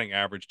opponents' batting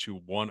average to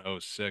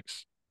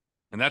 106.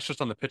 And that's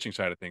just on the pitching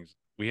side of things.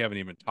 We haven't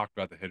even talked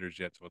about the hitters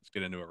yet, so let's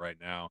get into it right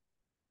now.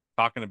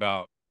 Talking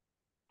about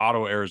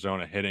Ottawa,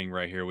 Arizona hitting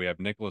right here. We have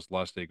Nicholas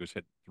Lustig, who's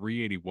hit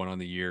 381 on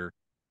the year,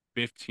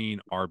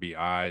 15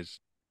 RBIs.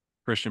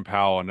 Christian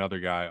Powell, another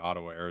guy,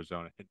 Ottawa,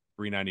 Arizona, hit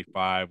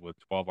 395 with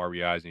 12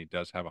 RBIs, and he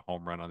does have a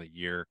home run on the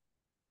year.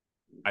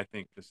 I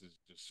think this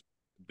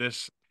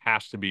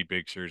has to be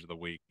big series of the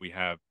week. We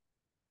have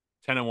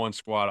 10-1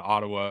 squad,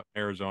 Ottawa,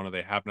 Arizona.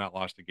 They have not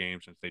lost a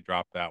game since they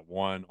dropped that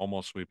one,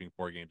 almost sweeping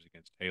 4 games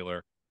against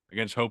Taylor.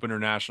 Against Hope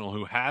International,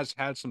 who has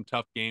had some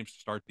tough games to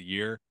start the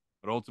year,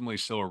 but ultimately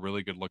still a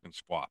really good looking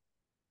squad.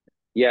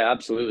 Yeah,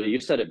 absolutely. You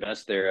said it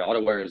best there.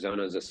 Ottawa,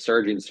 Arizona is a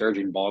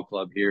surging ball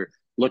club here,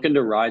 looking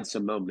to ride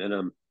some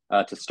momentum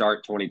to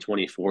start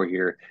 2024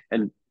 here,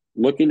 and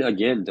looking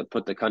again to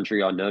put the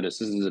country on notice.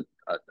 This is a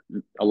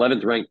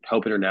 11th ranked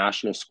Hope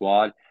International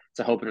squad. It's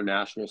a Hope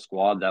International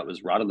squad that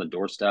was right on the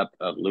doorstep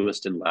of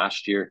Lewiston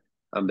last year.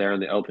 There in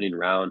the opening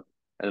round,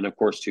 and then of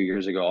course 2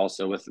 years ago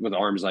also with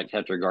arms like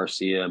Hector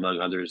Garcia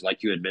among others,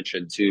 like you had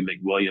mentioned too.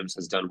 McWilliams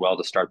has done well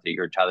to start the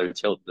year. Tyler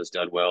Tilton has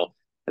done well.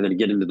 And then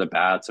get into the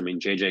bats. I mean,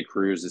 JJ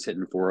Cruz is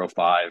hitting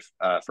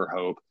 405 for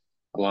Hope,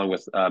 along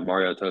with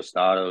Mario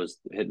Tostado is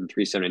hitting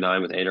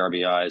 379 with 8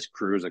 RBIs.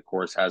 Cruz, of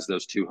course, has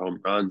those 2 home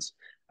runs.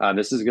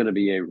 This is going to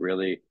be a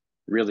really,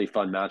 really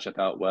fun matchup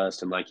out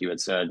west. And like you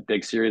had said,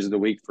 big series of the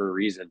week for a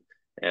reason.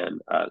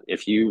 And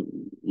if you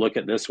look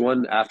at this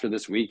one after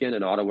this weekend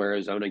and Ottawa,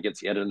 Arizona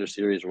gets yet another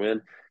series win,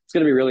 it's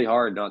going to be really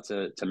hard not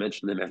to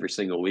mention them every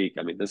single week.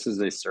 I mean, this is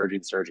a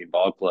surging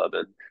ball club,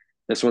 and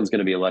this one's going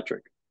to be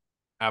electric.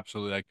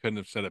 Absolutely. I couldn't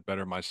have said it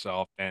better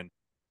myself. And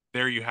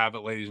there you have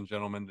it, ladies and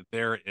gentlemen. That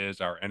there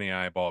is our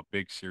NAI ball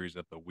big series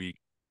of the week.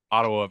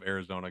 Ottawa of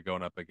Arizona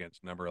going up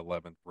against number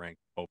 11th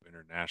ranked Hope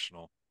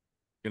International.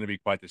 Going to be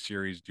quite the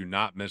series. Do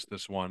not miss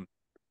this one.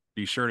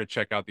 Be sure to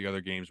check out the other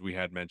games we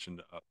had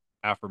mentioned,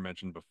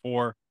 aforementioned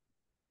before.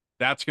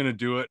 That's going to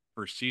do it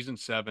for season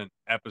 7,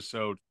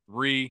 episode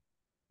 3.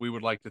 We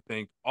would like to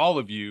thank all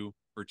of you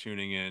for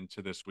tuning in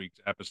to this week's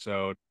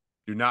episode.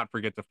 Do not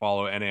forget to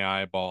follow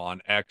NAI Ball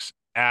on X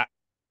at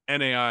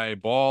NAI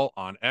Ball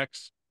on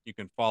X. You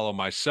can follow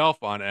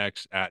myself on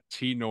X at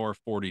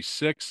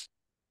TNOR46.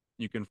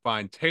 You can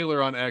find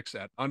Taylor on X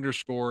at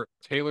 _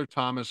 Taylor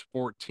Thomas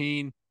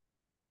 14.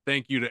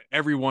 Thank you to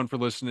everyone for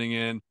listening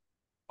in.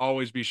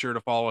 Always be sure to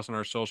follow us on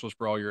our socials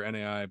for all your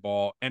NAI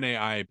ball,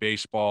 NAI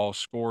baseball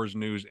scores,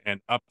 news,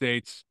 and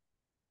updates.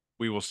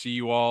 We will see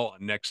you all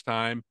next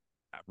time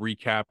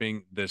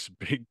recapping this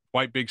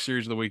quite big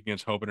series of the week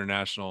against Hope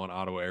International in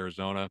Ottawa,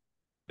 Arizona.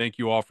 Thank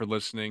you all for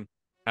listening.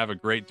 Have a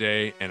great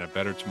day and a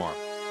better tomorrow.